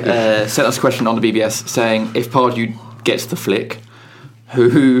 Great. Sent us a question on the BBS saying, if Pardew gets the flick,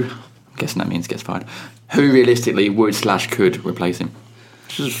 who I'm guessing that means gets fired, who realistically would/could replace him?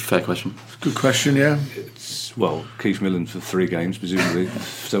 Which is a fair question. Good question, yeah. Keith Millen for 3 games, presumably.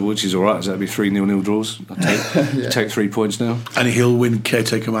 So, which is all right. That'd be 3 0-0 draws. I'll take 3 points now. And he'll win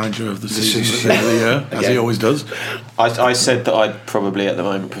caretaker manager of the season at the end of the year, as he always does. I said that I'd probably at the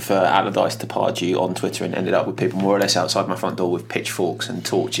moment prefer Allardyce to Pardew on Twitter, and ended up with people more or less outside my front door with pitchforks and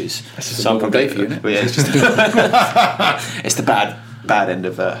torches. That's just a day for you, isn't it? Yeah, it's the bad end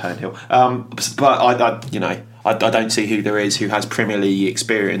of Herne Hill. But I don't see who there is who has Premier League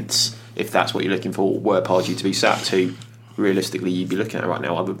experience, if that's what you're looking for, were Pardew to be sacked, who realistically you'd be looking at right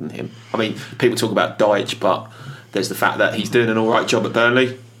now other than him. I mean, people talk about Dyche, but there's the fact that he's doing an alright job at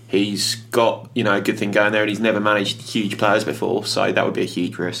Burnley. He's got a good thing going there, and he's never managed huge players before, so that would be a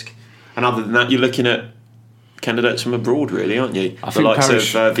huge risk. And other than that, you're looking at candidates from abroad, really, aren't you? The likes of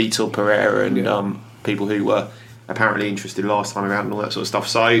Vitor Pereira and people who were apparently interested last time around and all that sort of stuff.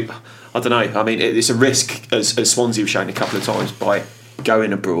 So, I don't know. I mean, it's a risk, as Swansea have shown a couple of times, by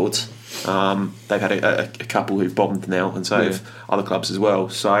going abroad. They've had a couple who've bombed now, and so have other clubs as well.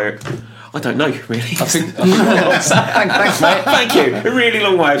 So I don't know, really. I think thanks, mate. Thank you. A really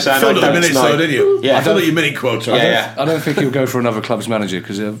long way of saying. Filled up the minutes, though, didn't you? Yeah. I filled up your mini quota. I don't think he'll go for another club's manager,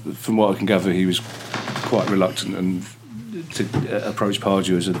 because from what I can gather, he was quite reluctant to approach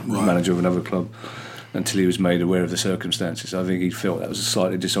Pardew as a manager of another club until he was made aware of the circumstances. I think he felt that was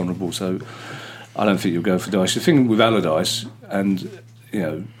slightly dishonourable. So I don't think he'll go for Dyche. The thing with Allardyce, and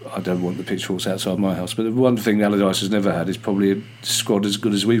I don't want the pitchforks outside my house, but the one thing Allardyce has never had is probably a squad as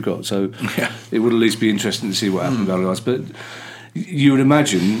good as we've got. So it would at least be interesting to see what happens with Allardyce. But you would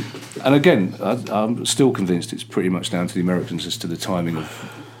imagine, and again, I'm still convinced it's pretty much down to the Americans as to the timing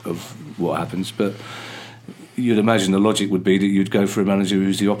of what happens. But you'd imagine the logic would be that you'd go for a manager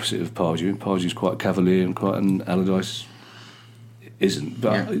who's the opposite of Pardew. Pardew's quite cavalier and Allardyce isn't.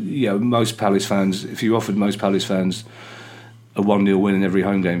 But most Palace fans, if you offered most Palace fans a 1-0 win in every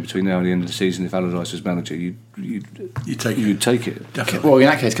home game between now and the end of the season, if Allardyce was manager, you'd take it. Definitely. Well, in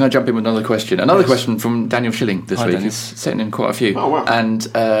that case, can I jump in with another question? Question from Daniel Schilling this week. He's sending in quite a few. Oh, wow. And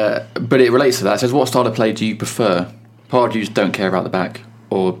but it relates to that. It says, what style of play do you prefer? Pardew's don't care about the back,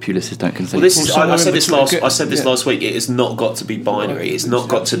 or Pulis's don't concede? Well, I said this last week. It has not got to be binary. It's not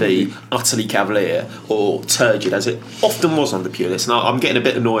got to be utterly cavalier or turgid, as it often was under Pulis. And I'm getting a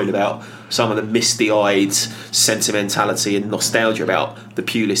bit annoyed about some of the misty-eyed sentimentality and nostalgia about the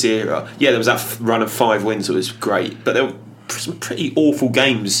Pulis era. Yeah, there was that run of 5 wins that was great, but there were some pretty awful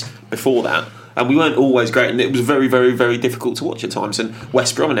games before that. And we weren't always great, and it was very, very, very difficult to watch at times. And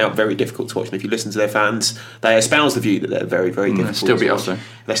West Brom are now very difficult to watch. And if you listen to their fans, they espouse the view that they're very, very difficult. Still beat us, though.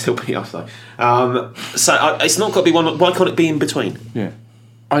 They still beat us, though. So it's not got to be one. Why can't it be in between? Yeah.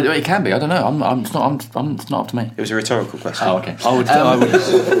 It can be. I don't know. It's not up to me. It was a rhetorical question. Oh, okay. I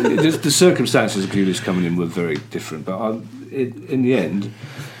would the circumstances of Grealish coming in were very different, but in the end,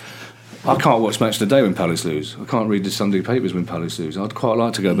 I can't watch Match of the Day when Palace lose. I can't read the Sunday papers when Palace lose. I'd quite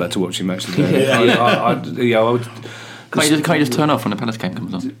like to go back to watching Match of the Day. I would. Can't you just turn off when the Palace game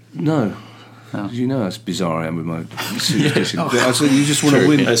comes on? No. Oh. You know how bizarre I am with my superstition. You just want to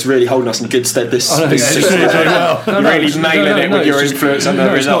win. It's really holding us in good stead this season. Really nailing it with your influence on the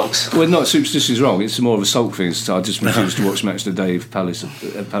results. Well, not superstition is wrong. It's more of a sulk thing. So I just refused to watch Match of the Day if Palace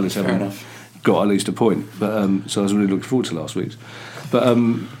haven't got at least a point. But so I was really looking forward to last week's. But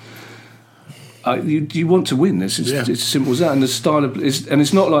you want to win. It's as simple as that. And the style of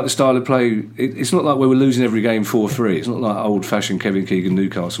it's not like the style of play. It's not like we were losing every game 4-3. It's not like old-fashioned Kevin Keegan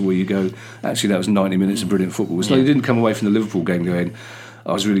Newcastle where you go, actually that was 90 minutes of brilliant football. It's like you didn't come away from the Liverpool game going,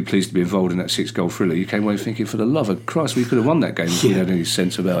 I was really pleased to be involved in that 6-goal thriller. You came away thinking, for the love of Christ, we could have won that game if we had any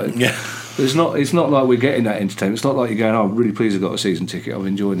sense about it. Yeah. It's not like we're getting that entertainment. It's not like you're going, I'm really pleased I got a season ticket. I'm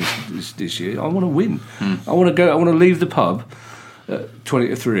enjoying this year. I want to win. I want to leave the pub at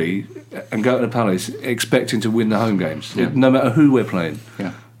 20-3 and go to the Palace expecting to win the home games, no matter who we're playing.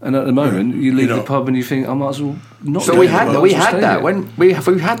 Yeah. And at the moment, you leave the pub and you think, I might as well not. So we had that when we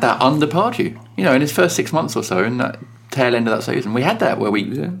had that under Pardew. In his first 6 months or so, in that tail end of that season, we had that where we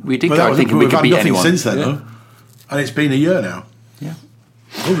did go thinking we could beat anyone. Since then, though, and it's been a year now. Yeah,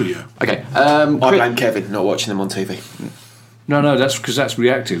 over a year. Okay, I blame Kevin not watching them on TV. No, that's because that's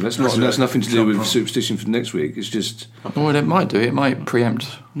reactive. That's nothing to do with superstition for next week. It's just. Well, it might do. It might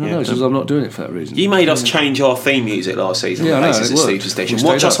preempt. No, because I'm not doing it for that reason. You made us change our theme music last season. Yeah, on the basis of superstition.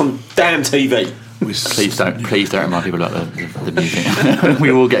 Watch us on damn TV. Please don't remind people about the music.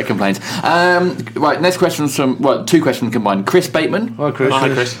 We will get complaints. Right, next question from two questions combined. Chris Bateman. Hi, Chris.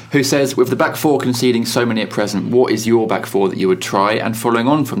 Hi, Chris. Who says, with the back four conceding so many at present, what is your back four that you would try? And following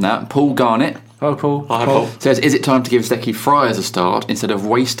on from that, Paul Garnett. Hi, Paul. Hi, Paul. Says, is it time to give Zeki Fryers a start instead of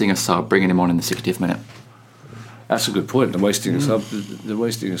wasting a sub, bringing him on in the 60th minute? That's a good point. The wasting a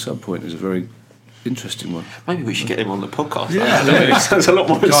sub point is a very interesting one. Maybe we should get him on the podcast. Yeah, sounds a lot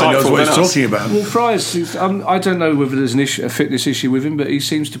more insightful knows what than he's us. talking about. Well, Fryers, I don't know whether there's a fitness issue with him, but he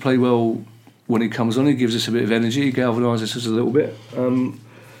seems to play well when he comes on. He gives us a bit of energy. He galvanises us a little bit.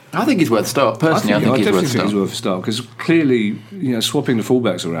 I think he's worth a start. Personally, I think he's worth a start because clearly, swapping the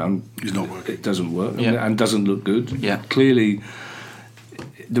fullbacks around is not working. It doesn't work and doesn't look good. Yeah, clearly,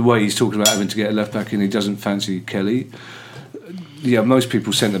 the way he's talking about having to get a left back in, he doesn't fancy Kelly. Yeah, most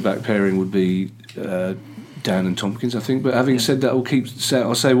people's centre back pairing would be Dan and Tompkins, I think. But having said that,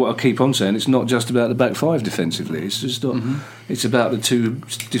 I'll say what I keep on saying. It's not just about the back five defensively. It's just not. It's about the two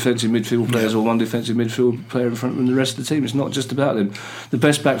defensive midfield players or one defensive midfield player in front of them and the rest of the team. It's not just about them. The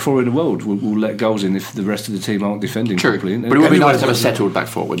best back four in the world will let goals in if the rest of the team aren't defending properly. But it would be nice to have a settled back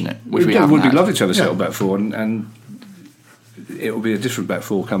four, wouldn't it? Which it would be lovely to have a settled back four, and it will be a different back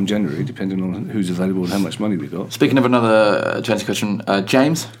four come January, depending on who's available and how much money we've got. Speaking of another James question,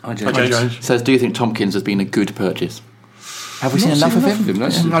 James. Hi, James. Says, do you think Tompkins has been a good purchase? Have we seen enough of him?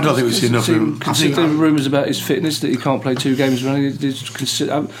 I don't think we've seen enough of him. Considering rumours about his fitness, that he can't play 2 games running,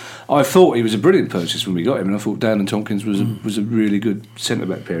 I thought he was a brilliant purchase when we got him, and I thought Dan and Tompkins was a really good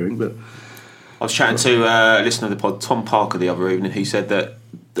centre-back pairing. But I was chatting to a listener of the pod, Tom Parker, the other evening, who said that,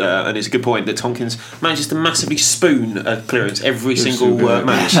 and it's a good point, that Tompkins manages to massively spoon a clearance every single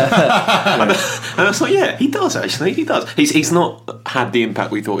match. And I was like, yeah, he does actually. He does. He's not had the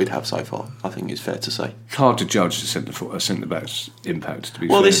impact we thought he'd have so far. I think it's fair to say. It's hard to judge the centre back's impact. To be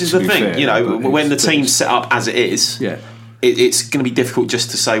well, fair, this is the thing. When the team's set up as it is. Yeah. It's going to be difficult just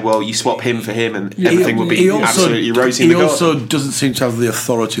to say, well, you swap him for him and everything will be absolutely rosy. He also doesn't seem to have the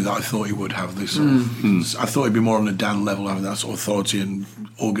authority that I thought he would have. I thought he'd be more on a Dan level, having that sort of authority and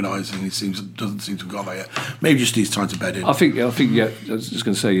organising. He doesn't seem to have got that yet. Maybe just needs time to bed in. I think. I was just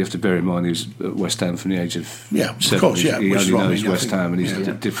going to say, you have to bear in mind he was at West Ham from the age of 7. Of course, yeah. He only knows West Ham, and he's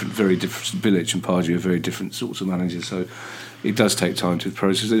a very different. Bilic and Pardew are very different sorts of managers. So it does take time to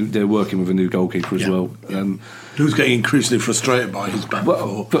process. They're working with a new goalkeeper as well. Who's getting increasingly frustrated by his back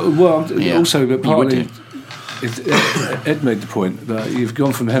four. But partly, Ed made the point that you've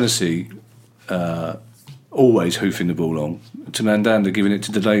gone from Hennessy always hoofing the ball on to Mandanda giving it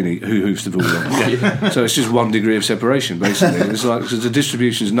to Delaney, who hoofs the ball on. So it's just 1 degree of separation, basically. It's like, because the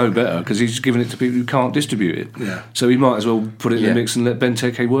distribution's no better because he's giving it to people who can't distribute it. Yeah. So he might as well put it in the mix and let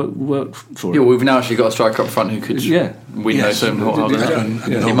Benteke work for it. Yeah, well, we've now actually got a striker up front who could win those certain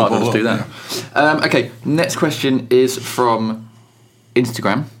He might as well do that. Okay, next question is from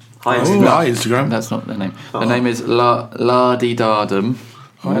Instagram. Hi, Instagram. Hi, Instagram. That's not their name. Their name is Lardy Dardum.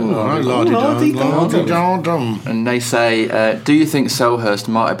 And they say, do you think Selhurst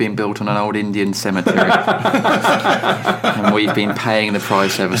might have been built on an old Indian cemetery? And we've been paying the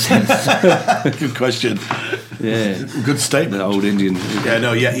price ever since. Good question. Yeah. Good statement. The old Indian.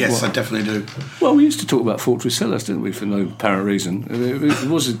 Yes, I definitely do. Well, we used to talk about Fortress Selhurst, didn't we, for no apparent reason. It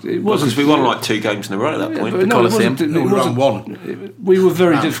was because we won like 2 games in a row at that point. The Coliseum. We won 1. We were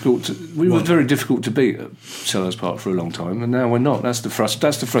very difficult. We were very difficult to beat at Selhurst Park for a long time, and now we're not. That's the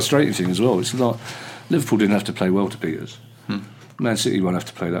frustrating thing as well. It's like Liverpool didn't have to play well to beat us. Man City won't have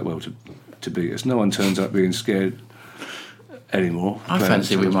to play that well to beat us. No one turns up being scared anymore. I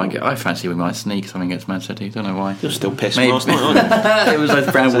fancy we might sneak something against Man City. Don't know why. You're still pissed from last night, aren't you? It was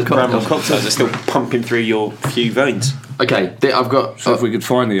those Bramble cocktails are still pumping through your few veins. Okay, I've got. So if we could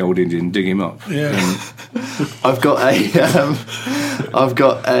find the old Indian, dig him up. Yeah. I've got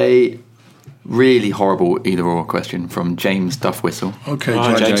a really horrible either-or question from James Duffwhistle. Okay,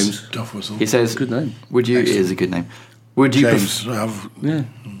 James Duffwhistle. He says, "Good name. It is a good name. Would you James? Yeah.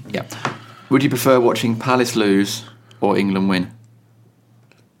 Would you prefer watching Palace lose or England win?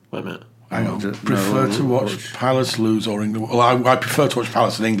 Wait a minute. Hang on. Prefer to watch Palace lose or England? Well, I prefer to watch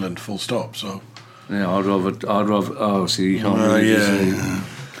Palace in England. Full stop. So. Yeah, I'd rather. Oh, see, you can't really say.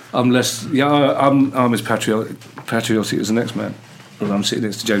 I'm less. Yeah, I'm as patriotic as the next man. Well, I'm sitting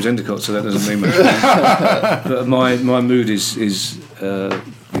next to James Endicott, so that doesn't mean much. But my mood is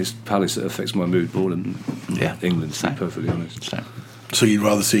Palace that affects my mood more than England. To be perfectly honest. So you'd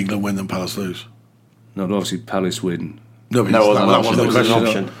rather see England win than Palace lose? No, I'd obviously Palace win. No, that wasn't the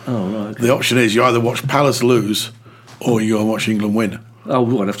option. Oh right. Okay. The option is you either watch Palace lose or you go and watch England win. Oh,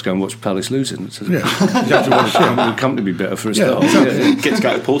 well, I'd have to go and watch Palace losing. You have to watch company be better for a start. Exactly. Get to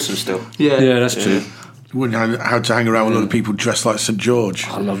go to Paulson still. Yeah, that's true. You wouldn't have to hang around with other people dressed like St George.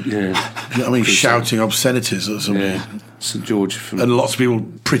 I love, You know what I mean? Shouting obscenities at something. Yeah, St George. And lots of people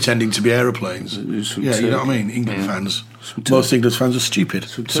pretending to be aeroplanes. You know what I mean? England fans. Most England fans are stupid.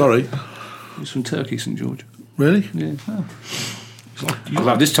 Sorry. He's from Turkey, St George. Really? Yeah. Oh. I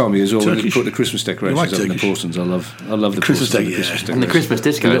love this time of year as well. We put the Christmas decorations up in the Parsons. I love the Christmas decorations. And the Christmas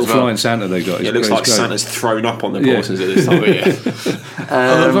disco. The little flying Santa they got. It looks like Santa's thrown up on the Parsons at this time of year.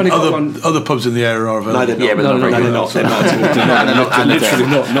 Other pubs in the area are available. No, they're not. They're not. Literally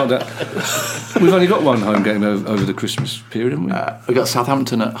not that. We've only got one home game over the Christmas period, haven't we? We've got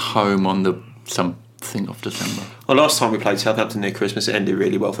Southampton at home on something of December. Well, last time we played Southampton near Christmas, it ended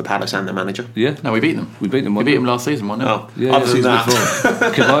really well for Palace and the manager. Yeah. No, we beat them. We beat them last season, wasn't it? Oh, yeah. Other than that.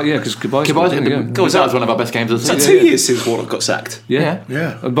 Because Kabay. That was one of our best games of the season. 2 years since Warnock got sacked. Yeah.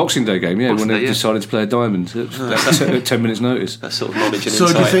 A Boxing Day game, when they decided to play a diamond at 10 minutes' notice. That sort of knowledge and insight.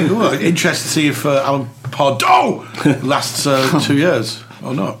 So do you think, interested to see if Alan Pardew lasts 2 years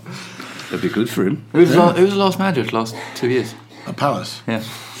or not? That'd be good for him. Who was the last manager the last 2 years? At Palace? Yeah.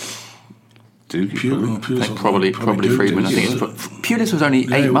 Probably Friedman. I think Pulis was only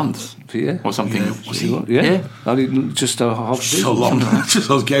 8 months, or something. Was he? Yeah. I mean, just a half. So long. Just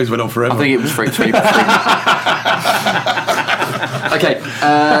those games went on forever. I think it was Friedman. Okay.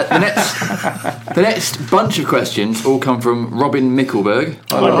 The next bunch of questions all come from Robin Mickelberg.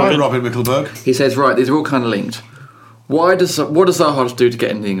 Hi, Robin Mickelberg. He says, right, these are all kind of linked. What does Zaha do to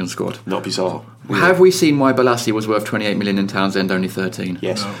get in the England squad? Not bizarre. Have we seen why Balassi was worth 28 million and Townsend only 13?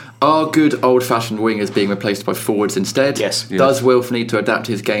 Yes. No. Are good old-fashioned wingers being replaced by forwards instead? Yes. Does Wilf need to adapt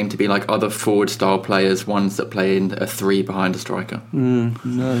his game to be like other forward-style players, ones that play in a 3 behind a striker? No,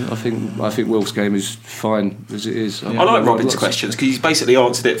 I think Wilf's game is fine as it is. I like Robin's questions because he's basically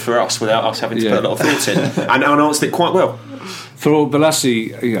answered it for us without us having to put a lot of thought in, and answered it quite well. For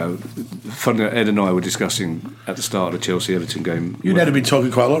Balassi, funny, Ed and I were discussing at the start of the Chelsea-Everton game. You and Ed have been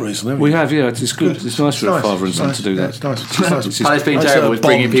talking quite a lot recently, haven't you? We have, It's good. It's nice for a father and son to do that. It's nice. It's been terrible with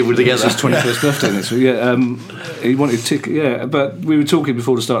bringing people together. It's his 21st birthday next week. He wanted to but we were talking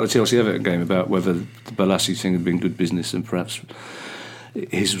before the start of the Chelsea-Everton game about whether the Balassi thing had been good business and perhaps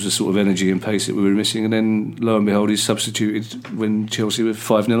his was the sort of energy and pace that we were missing, and then lo and behold he's substituted when Chelsea were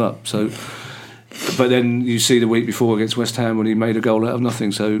 5-0 up. So... But then you see the week before against West Ham when he made a goal out of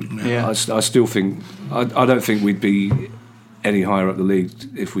nothing. So I still think I don't think we'd be any higher up the league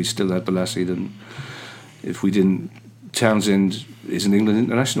if we still had Balassi than if we didn't. Townsend is an England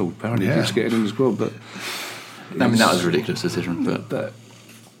international. Apparently, he keeps getting in the squad. But that was a ridiculous decision. But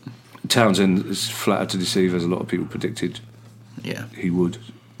Townsend is flattered to deceive, as a lot of people predicted. Yeah, he would.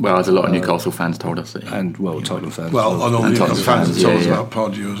 Well, as a lot of Newcastle fans told us that. And Tottenham fans. Well, and all Newcastle fans have told us about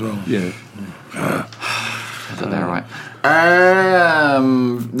Pardew as well. Yeah. Is that right?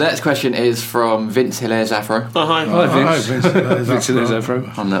 The next question is from Vince Hilaire-Zafro. Oh, hi. Hi, Vince. Vince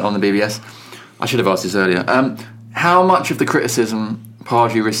Hilaire-Zafro. On the BBS. I should have asked this earlier. How much of the criticism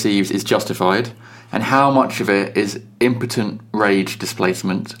Pardew receives is justified, and how much of it is impotent rage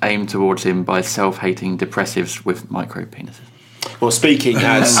displacement aimed towards him by self-hating depressives with micro penises? Well, speaking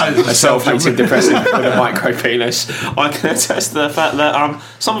as a self-hating depressive with a micro penis, I can attest to the fact that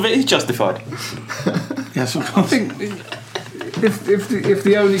some of it is justified. Yes, I think if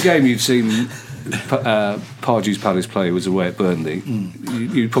the only game you'd seen Pardew's Palace play was away at Burnley,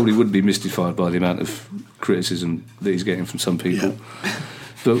 you probably wouldn't be mystified by the amount of criticism that he's getting from some people. Yeah.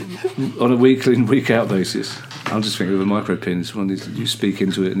 But on a week in, week out basis, I'm just thinking of a micro penis. You speak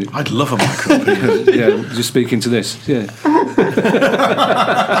into it. I'd love a micro penis. Yeah, just speak into this. Yeah.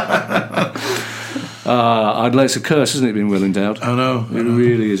 I'd like it's a curse, isn't it? Being well endowed. I know. It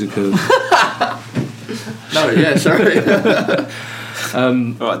really is a curse. No, yeah, sorry.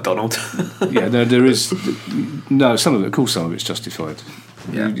 All right, Donald. Yeah, no, there is. No, some of it. Of course, some of it's justified.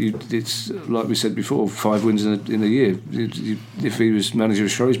 Yeah. It's like we said before, 5 wins in a year. If he was manager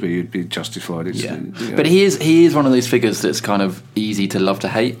of Shrewsbury, he'd be justified. But he is one of those figures that's kind of easy to love to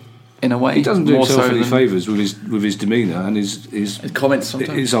hate in a way. He doesn't do himself any favours with his demeanour and his comments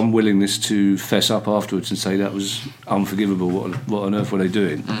sometimes. His unwillingness to fess up afterwards and say that was unforgivable. What on earth were they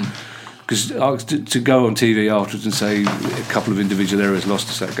doing? Because to go on TV afterwards and say a couple of individual errors lost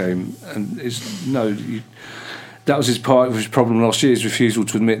us that game, and that was part of his problem last year. His refusal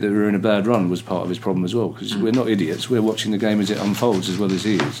to admit that we were in a bad run was part of his problem as well. Because we're not idiots. We're watching the game as it unfolds as well as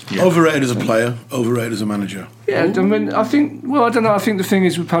he is. Yeah. Overrated as a player, overrated as a manager. Yeah, I mean, I think. Well, I don't know. I think the thing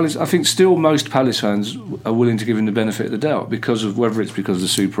is with Palace, I think still most Palace fans are willing to give him the benefit of the doubt because of whether it's because of the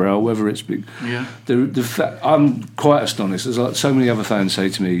Super L, whether it's I'm quite astonished. There's like so many other fans say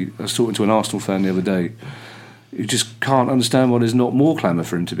to me. I was talking to an Arsenal fan the other day who just can't understand why there's not more clamour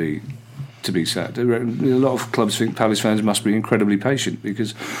for him to be sacked. A lot of clubs think Palace fans must be incredibly patient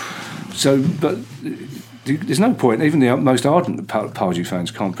but there's no point. Even the most ardent Pardew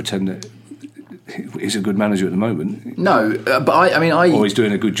fans can't pretend that he's a good manager at the moment. No, but or he's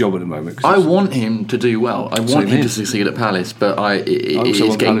doing a good job at the moment. I want him to do well. I want him to succeed at Palace, but I also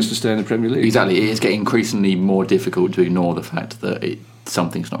want Palace to stay in the Premier League. Exactly, it is getting increasingly more difficult to ignore the fact that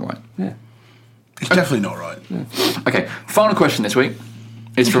something's not right. Yeah, it's definitely not right. Yeah. Okay, final question this week.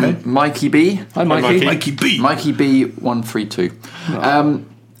 It's from Mikey B. Hi, Mikey. Mikey B. Mikey B132. Oh.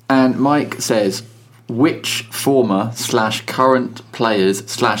 And Mike says, which former / current players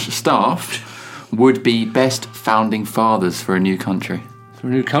 / staff would be best founding fathers for a new country? For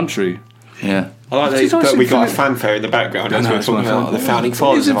a new country? Yeah. I like that we got a fanfare in the background as we're talking about the founding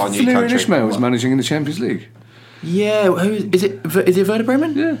fathers of our new country. Florian Ismail was managing in the Champions League. Yeah, is it Werder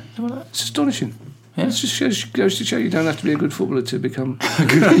Bremen? Yeah. It's astonishing. Yeah. It just goes to show you don't have to be a good footballer to become a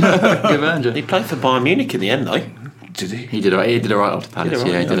good manager. He played for Bayern Munich in the end, though. Did he? He did all right after Palace.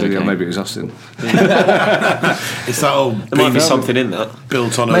 Yeah, he did okay. Maybe it was us then. It's that old. There might be something in that.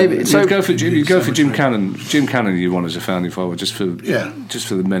 Built on maybe. So go for Jim Cannon. Jim Cannon, you want as a founding father, just for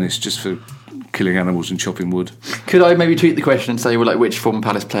the menace, just for killing animals and chopping wood. Could I maybe tweak the question and say, well, like, which former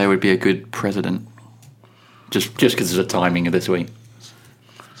Palace player would be a good president? Just because there's a timing of this week.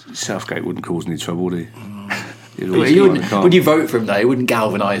 Southgate wouldn't cause any trouble, would he? Would you vote for him though? It wouldn't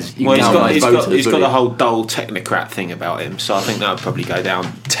galvanise. He's got the whole dull technocrat thing about him, so I think that would probably go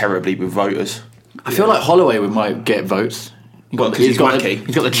down terribly with voters. I feel like Holloway might get votes. He's got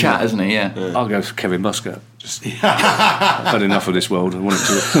the chat, hasn't he? Yeah. I'll go for Kevin Muscat. I've had enough of this world. I want it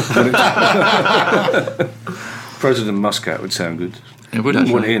to. President Muscat would sound good. It would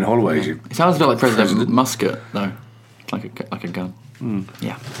actually. When Ian Holloway. It sounds a bit like President Muscat, though. Like a gun.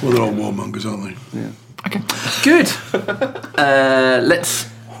 Yeah. Well, they're all warmongers, aren't they? Yeah. Okay. Good. Let's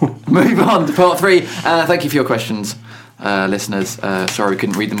move on to part 3. Thank you for your questions, listeners. Sorry we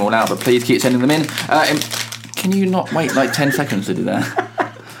couldn't read them all out, but please keep sending them in. Can you not wait like 10 seconds to do that?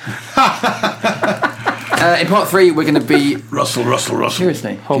 In part 3, we're going to be... Russell.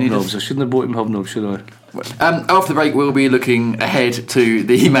 Seriously. Hobnobs. I shouldn't have bought him hobnobs, should I? After the break, we'll be looking ahead to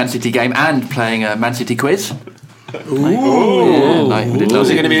the Man City game and playing a Man City quiz. Ooh. Is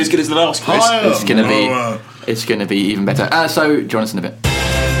it going to be as good as the last quiz? It's going to be even better. So join us in a bit.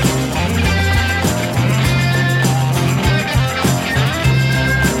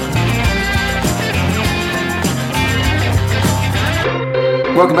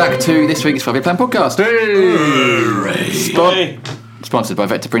 Welcome back to this week's FYP Podcast. Sponsored by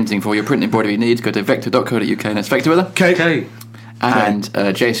Vector Printing. For your printing embroidery needs, go to vector.co.uk, and that's Vector with a K. And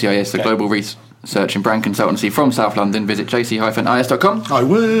JCIS, the global research and brand consultancy from South London. Visit jc-is.com. I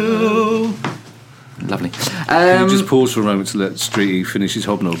will. Lovely. Can you just pause for a moment to let Streety finish his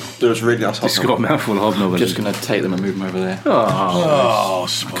hobnob? There was really nice hobnob. He's got a mouthful of hobnob. Just going to take them and move them over there.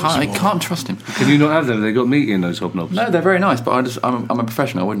 I can't trust him. Can you not have them? They've got meat in those hobnobs. No, they're very nice, but I'm a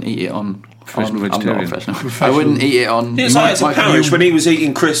professional. I wouldn't eat it on... Professional vegetarian. I'm not professional. I wouldn't eat it on... You didn't say it to Parish when he was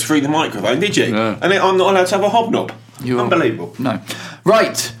eating crisps through the microphone, did you? No. And I'm not allowed to have a hobnob. Unbelievable. No.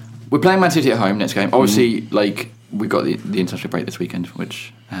 Right. We're playing Man City at home next game. Obviously, we got the international break this weekend,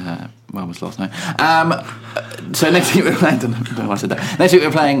 which was last night. So next week we're playing. Next week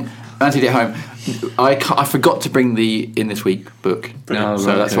we're playing Man City at home. I forgot to bring the In This Week book,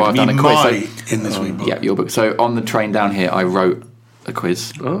 that's why I've done a quiz. In This Week book. Yeah, your book. So on the train down here, I wrote a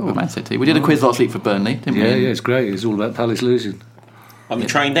quiz for Man City. We did a quiz last week for Burnley, didn't we? Yeah, it's great. It's all about Palace losing. On the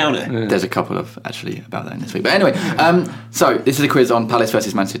train down there? Yeah. There's a couple of actually about that in this week. But anyway, so this is a quiz on Palace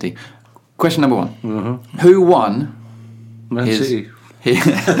versus Man City. Question number 1. Mm-hmm. Who won Man City?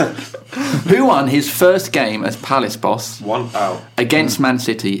 Who won his first game as Palace boss against Man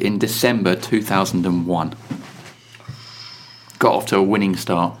City in December 2001? Got off to a winning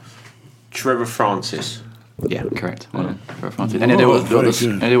start. Trevor Francis. Yeah, correct. Trevor Francis. Any idea what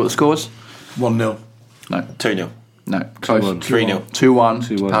the score was? 1-0. No. 2-0. No, close. 3-0.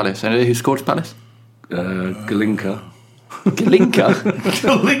 2-1 Palace. Any idea who scored for Palace? Galinka. Galinka?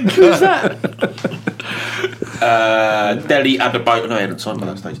 Who's that? Deli Adebayo. No, he hadn't signed by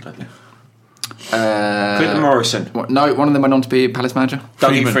that stage, don't you? Clinton Morrison. No, one of them went on to be Palace manager.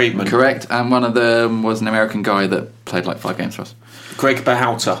 Dougie Friedman. Correct, and one of them was an American guy that played like 5 games for us. Greg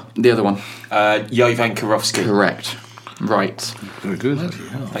Berhalter. The other one. Jovan Karofsky. Correct. Right. Very good.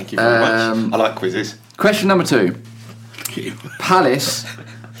 Thank you very much. I like quizzes. Question number 2. Palace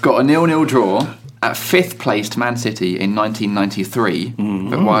got a 0-0 draw at 5th placed Man City in 1993,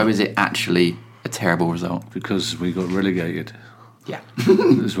 but why was it actually a terrible result? Because we got relegated. Yeah.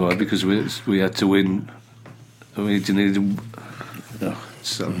 That's why, because we had to win. We didn't.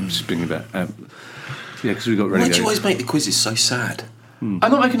 So I'm just bringing it back. Because we got relegated. Why do you always make the quizzes so sad? I'm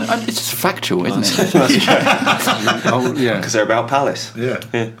not making. It's just factual, isn't it? Because they're about Palace. Yeah.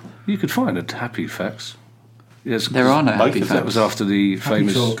 You could find happy facts. Yes, there are no happy facts. That was after the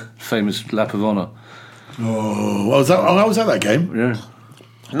famous lap of honour. Oh, what was that? How was that game? Yeah.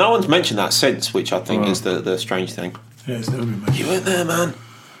 No one's mentioned that since, which I think is the strange thing. Yeah, it's never been mentioned. You weren't there, man.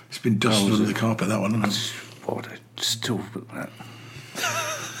 It's been dusted under the carpet, that one, hasn't it? What? Still.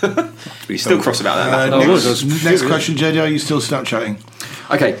 You're still cross about that. Next question, JD. Are you still Snapchatting?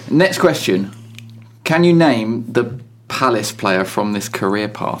 Okay. Next question. Can you name the Palace player from this career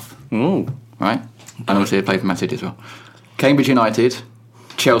path? Oh, right. And obviously they played for Man City as well. Cambridge United,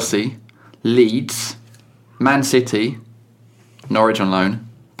 Chelsea, Leeds, Man City, Norwich on loan,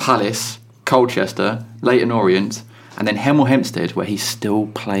 Palace, Colchester, Leyton Orient, and then Hemel Hempstead, where he's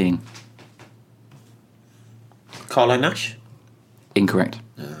still playing. Carlo Nash? Incorrect.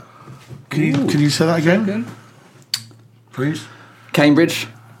 Can you say that again? Please? Cambridge,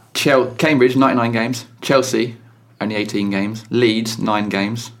 99 games. Chelsea, only 18 games. Leeds, 9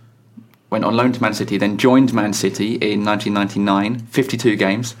 games. Went on loan to Man City, then joined Man City in 1999, 52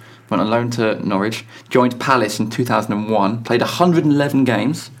 games. Went on loan to Norwich, joined Palace in 2001, played 111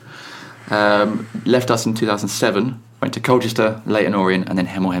 games, left us in 2007, went to Colchester, Leyton Orient, and then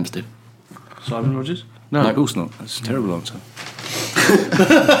Hemel Hempstead. Simon Rogers? No, of course not. That's a terrible answer.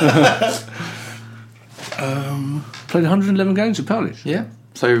 Played 111 games with Palace? Yeah.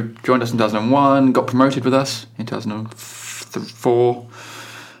 So joined us in 2001, got promoted with us in 2004.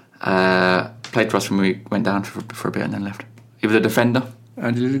 Played for us when we went down for a bit and then left. He was a defender.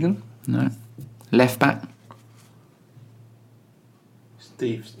 Andy Lilligan? No. Left back.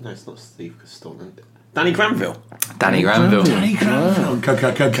 No, it's not Steve Castleton. Danny Granville. Danny Granville. Granville.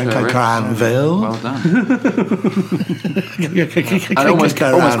 Well done. And almost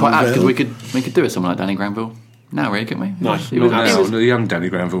quite apt because we could do it someone like Danny Granville. Now, really, couldn't we? No, the young Danny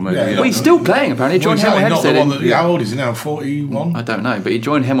Granville, maybe. Yeah. Well, he's still playing, apparently. He joined Hemel Hempstead. How old is he now? 41? I don't know, but he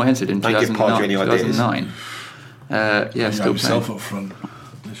joined Hemel Hempstead in 2009. Still himself playing. up front.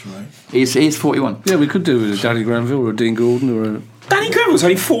 That's right. He's 41. Yeah, we could do a Danny Granville or a Dean Gordon or a... Danny Granville's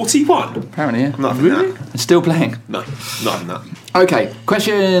only 41? Apparently, yeah. Not really? Still playing? No, not having that. Okay,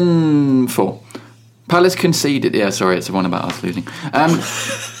 question 4. Palace conceded... Yeah, sorry, it's the one about us losing.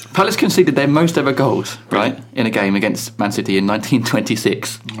 Palace conceded their most ever goals, right, in a game against Man City in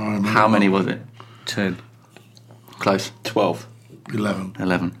 1926. How many was it? 10. Close. 12. 11.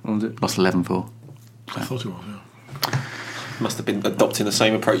 11. What was it? Lost 11-4. I thought it was, must have been adopting the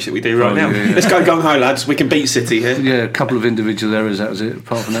same approach that we do right now. Yeah. Let's go gung ho, lads. We can beat City here. Yeah, a couple of individual errors. That was it.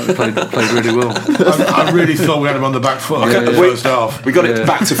 Apart from that, we played really well. I really thought we had him on the back foot in the first half. We got it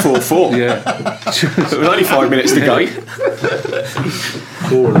back to 4-4. Yeah, with only 5 minutes to go.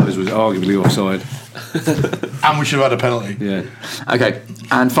 4 of those was arguably offside. And we should have had a penalty. Yeah. Okay,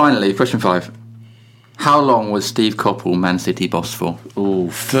 and finally, question 5. How long was Steve Coppell Man City boss for?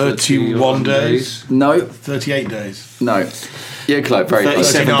 31 days. No. 38 days. No. You're close. Very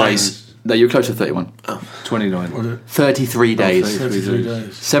close. 37 days. No, you're close to 31. 29. 33 days. 33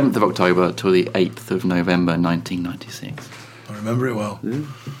 days. 7th of October till the 8th of November 1996. I remember it well.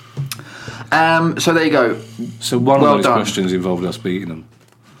 So there you go. So one of those questions involved us beating them.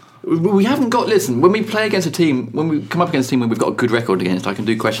 We haven't got. Listen, when we play against a team, when we come up against a team when we've got a good record against, I can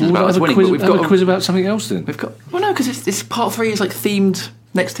do questions about us winning. But we've got a quiz about something else. Then we've got. Well, no, because it's part 3 is like themed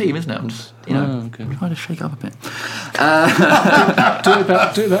next team, isn't it? I'm just trying to shake it up a bit. do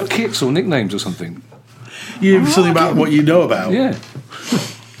it about kits or nicknames or something. Something about what you know about. Yeah.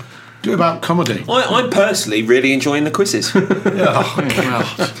 Do it about comedy. I'm personally really enjoying the quizzes. Good.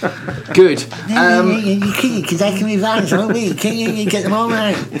 Because I can revise all week. You get them all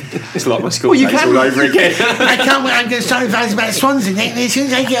right. It's like my school days all over again. I can't wait. I'm going to start revising about Swansea as soon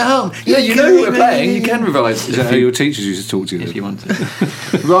as I get home. Yeah, you know who we're playing. You can revise. Is that how your teachers used to talk to you? If you want to.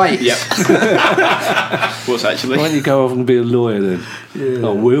 Right. Yep. What's actually? Why don't you go off and be a lawyer then? Yeah.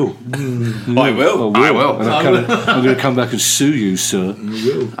 I will. I will. And I'm going to come back and sue you, sir.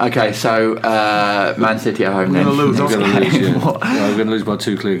 You will. Okay, so Man City at home then. I'm going to lose by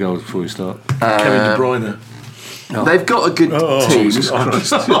 2 clear goals before we start. Kevin De Bruyne. They've got a good team.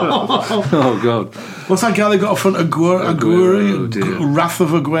 Oh God! What's that guy they got up front? Aguero, Wrath of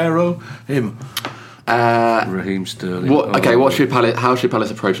Aguero. Him. Raheem Sterling. How should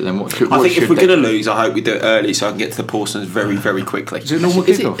Palace approach it then? I think if we're going to lose, I hope we do it early so I can get to the Parsons very, very quickly. Is it normal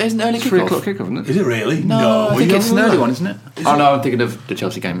kickoff? It's an early kickoff. 3 o'clock kickoff, isn't it? Is it really? No, I think it's an early one, isn't it? Oh no, I'm thinking of the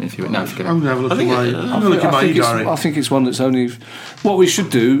Chelsea game. If you no, forget it. I'm going to have a look at my diary. I think it's one that's only. What we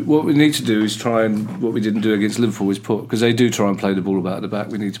need to do is try and what we didn't do against Liverpool is because they do try and play the ball about at the back.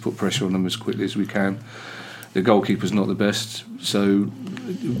 We need to put pressure on them as quickly as we can. The goalkeeper's not the best, so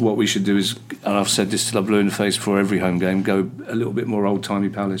what we should do is, and I've said this till I'm blue in the face before every home game, go a little bit more old-timey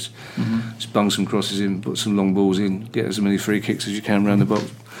Palace. Just bung some crosses in, put some long balls in, get as many free kicks as you can around the box,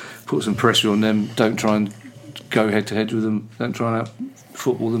 put some pressure on them, don't try and go head-to-head with them, don't try and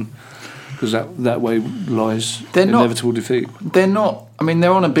out-football them, because that way lies inevitable defeat. They're not. I mean,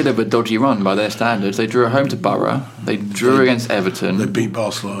 they're on a bit of a dodgy run by their standards. They drew at home to Borough. They drew against Everton. They beat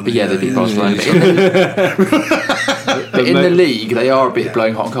Barcelona. They beat Barcelona. But in the league, they are a bit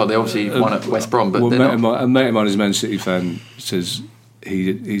blowing hot and cold. They obviously won at West Brom. But a mate of mine is a Man City fan, says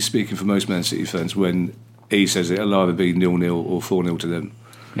he's speaking for most Man City fans when he says it'll either be 0-0 or 4-0 to them.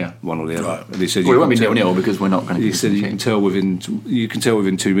 Yeah, one or the other. Right. And he said it won't be 0-0 because we're not going to. He said you can tell within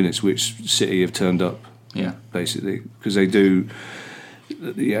 2 minutes which City have turned up. Yeah, basically because they do.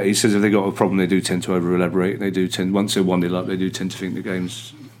 Yeah, he says if they got a problem, they do tend to over-elaborate. They do tend once they're 1-0 up, they do tend to think the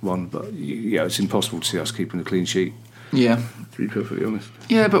game's won. But yeah, it's impossible to see us keeping a clean sheet. Yeah, to be perfectly honest.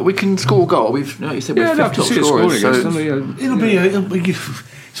 Yeah, but we can score a goal. We've, you said, we're top scorers. So it'll be.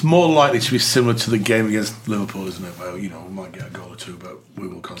 It's more likely to be similar to the game against Liverpool, isn't it? Where we might get a goal or 2, but we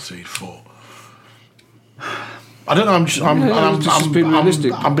will concede 4. I don't know. I'm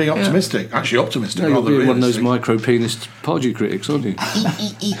being optimistic. Yeah. Actually, optimistic. You're being one of those micro-penis Pardew critics, aren't you?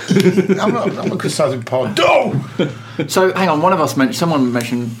 I'm not criticising Pardew. So, hang on. One of us someone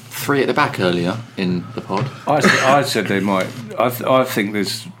mentioned 3 at the back earlier in the pod. I said they might. I think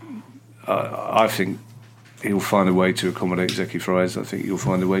he'll find a way to accommodate Zeki Fries. I think he'll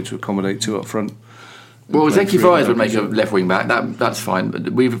find a way to accommodate 2 up front. Well, Zeki Fries would make a left wing back. That's fine.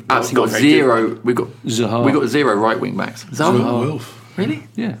 But we've actually got 0. We've got Zaha. We've got 0 right wing backs. Zaha. Really?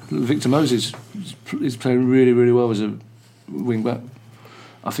 Yeah. Victor Moses is playing really, really well as a wing back.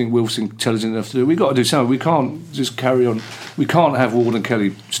 I think Wilf's intelligent enough to do it. We've got to do something. We can't just carry on. We can't have Ward and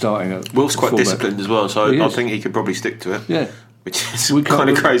Kelly starting at Wilf's quite fullback. Disciplined as well, so I think he could probably stick to it. Yeah. Which is kind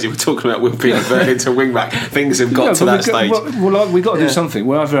of crazy. We're talking about Will being converted to wing back. Things have got to that stage. We've got to do something.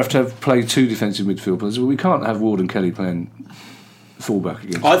 We'll either have to play 2 defensive midfielders. We can't have Ward and Kelly playing fullback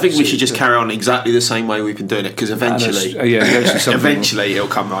against. I think we should just carry on exactly the same way we've been doing it because eventually, eventually it'll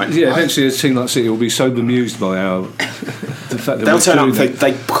come right. Yeah, eventually a team like City will be so bemused by our. The fact that they'll turn up and think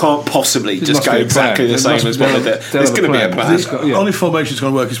they can't possibly just go exactly the same as what they did. There's going to be a plan. Only formation that's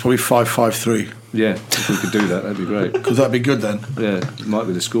going to work is probably 5-5-3. Yeah, if we could do that, that'd be great. Could that be good then? Yeah, it might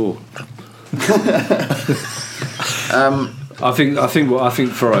be the score. I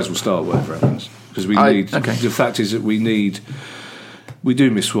think Fries will start whatever happens. because we need. Okay. The fact is that we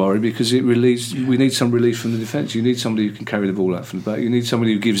do miss Suarez because we need some relief from the defence. You need somebody who can carry the ball out from the back. You need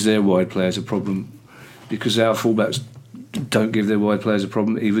somebody who gives their wide players a problem, because our fullbacks don't give their wide players a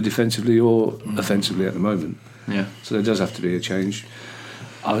problem either defensively or offensively at the moment. Yeah. So there does have to be a change.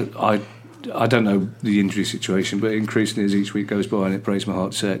 I don't know the injury situation, but increasingly as each week goes by, and it breaks my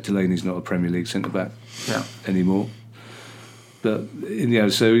heart to say it, Delaney's not a Premier League centre back anymore. But so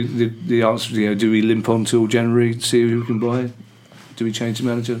the answer is, do we limp on till January, see who we can buy? Do we change the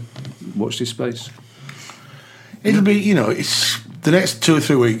manager? Watch this space. It'll be, it's the next 2 or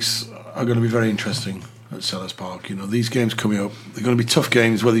 3 weeks are going to be very interesting at Selhurst Park. These games coming up, they're going to be tough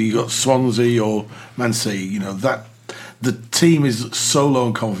games, whether you got Swansea or Man City. That the team is so low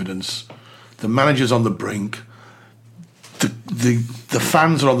in confidence. The manager's on the brink. The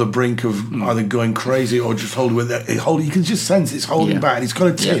fans are on the brink of either going crazy or just holding with it. You can just sense it's holding back. It's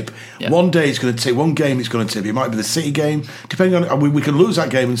going to tip. Yeah. One day it's going to tip. One game it's going to tip. It might be the City game, depending on. We can lose that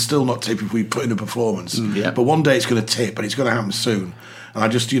game and still not tip if we put in a performance. But one day it's going to tip, and it's going to happen soon. And I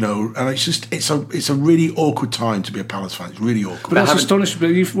just, and it's a really awkward time to be a Palace fan. It's really awkward. But that's astonishing. But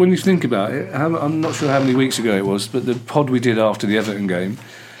when you think about it, I'm not sure how many weeks ago it was, but the pod we did after the Everton game,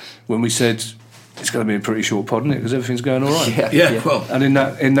 when we said it's going to be a pretty short pod, isn't it? Because everything's going all right. Yeah. Well, and in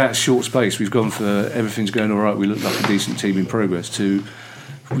that short space, we've gone for everything's going all right. We look like a decent team in progress. To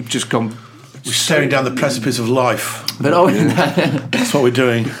we've just gone. We're staring down the precipice of life. But that's what we're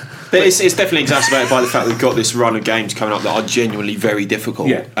doing. But it's definitely exacerbated by the fact we've got this run of games coming up that are genuinely very difficult,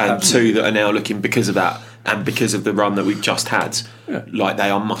 and absolutely. 2 that are now looking, because of that and because of the run that we've just had, like they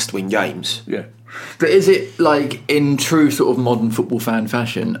are must-win games. Yeah. But is it like in true sort of modern football fan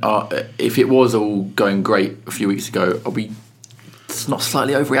fashion? If it was all going great a few weeks ago, are we not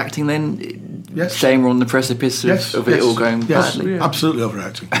slightly overreacting then? Yes. Saying we're on the precipice of it all going badly? Yeah. Absolutely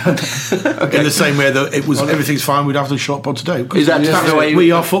overreacting. Okay. In the same way that it was everything's fine, we'd have the short pod today. Is that just the way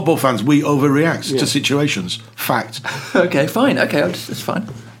we are football fans? We overreact to situations. Fact. Okay, fine. Okay, that's fine.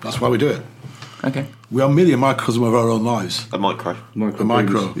 That's why we do it. Okay. We are merely a microcosm of our own lives. A micro.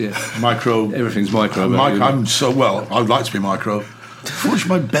 Yeah. Micro. Everything's micro. I'm so well. I'd like to be micro.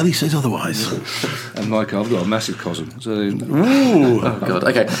 Unfortunately, my belly says otherwise. And Michael, I've got a massive cosm. So, oh God.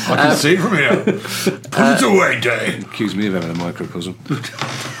 Okay. I can see it from here. Put it away, Dave. Accuse me of having a microcosm.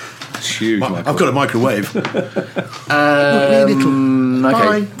 It's huge. I've got a microwave. Okay.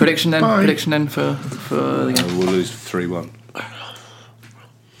 Bye. Prediction then for the game. We'll lose 3-1.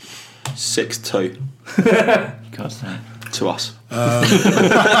 6-2. To us.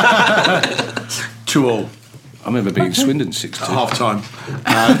 2-2. I remember beating Swindon 6-2 half time.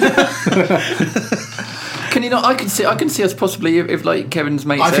 Can you not? I can see us possibly if like Kevin's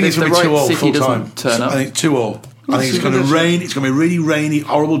mate said, if the right City doesn't turn up. I think 2-2. I think it's going to rain. It's going to be a really rainy,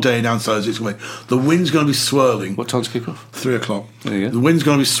 horrible day down Thursday. The wind's going to be swirling. What time's kick off? 3 o'clock. There you go. The wind's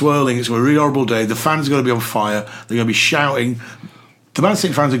going to be swirling. It's going to be a really horrible day. The fans are going to be on fire. They're going to be shouting. The Man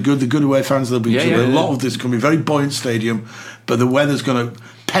City fans are good. The good away fans, there'll be a lot of this. It's going to be a very buoyant stadium, but the weather's going to.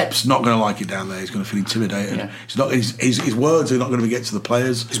 Pep's not going to like it down there. He's going to feel intimidated. Yeah. It's not. His words are not going to get to the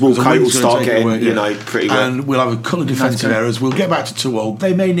players. His will start getting, pretty well. And we'll have a couple of defensive errors. We'll get back to 2-2.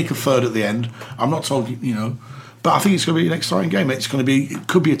 They may nick a third at the end. I'm not talking, but I think it's going to be an exciting game. It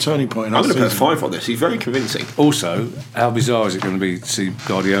could be a turning point. I'm going to put a 5 on this. He's very convincing. Also, how bizarre is it going to be to see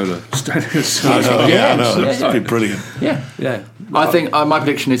Guardiola standing aside? I know. It's going to be brilliant. Yeah. I think my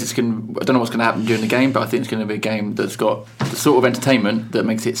prediction is I don't know what's going to happen during the game, but I think it's going to be a game that's got the sort of entertainment that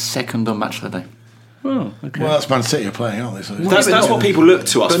makes it second on Match of the Day. Oh, okay. Well, that's Man City are playing, aren't they? So that's what people look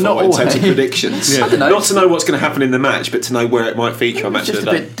to us for in terms of predictions. I don't know. Not to know what's going to happen in the match, but to know where it might feature on Match of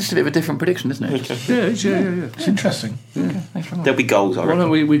the Day. Just a bit of a different prediction, isn't it? Okay. Yeah. It's interesting. Yeah. Okay, thanks very much. There'll be goals. I reckon.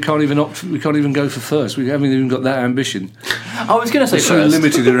 Why don't we can't even go for first. We haven't even got that ambition. I was going to say first. So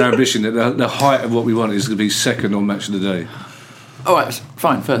limited in our ambition that the height of what we want is to be second on Match of the Day. All right,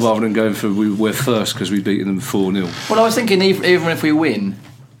 fine, first. Rather than going for we're first because we've beaten them 4-0. Well, I was thinking even if we win,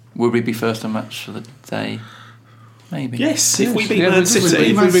 would we be first on Match of the Day? Maybe. Yes, if we beat Man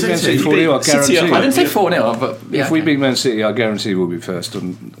City. If we beat Man City 4-0, I guarantee. I didn't say 4-0, but if we beat Man City, I guarantee we'll be first.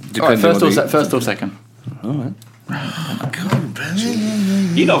 First or second. All right. Oh, God, Ben.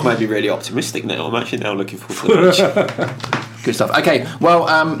 You lot made me really optimistic now. I'm actually now looking forward to the match. Good stuff. Okay, well,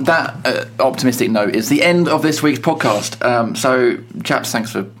 that optimistic note is the end of this week's podcast. So, chaps,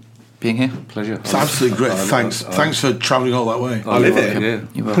 thanks for being here. Pleasure. It's absolutely great. Thanks for travelling all that way. I live here. Yeah.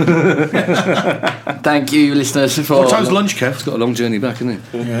 You're welcome. Thank you, listeners. For what time's lunch, Kev? It's got a long journey back, isn't it?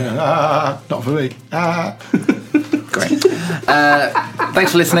 Yeah. Not for me. Great.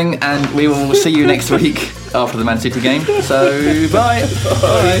 Thanks for listening, and we will see you next week after the Man City game. So, bye.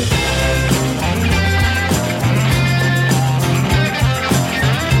 Bye.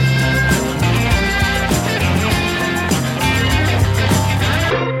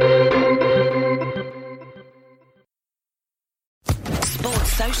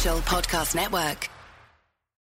 Social Podcast Network.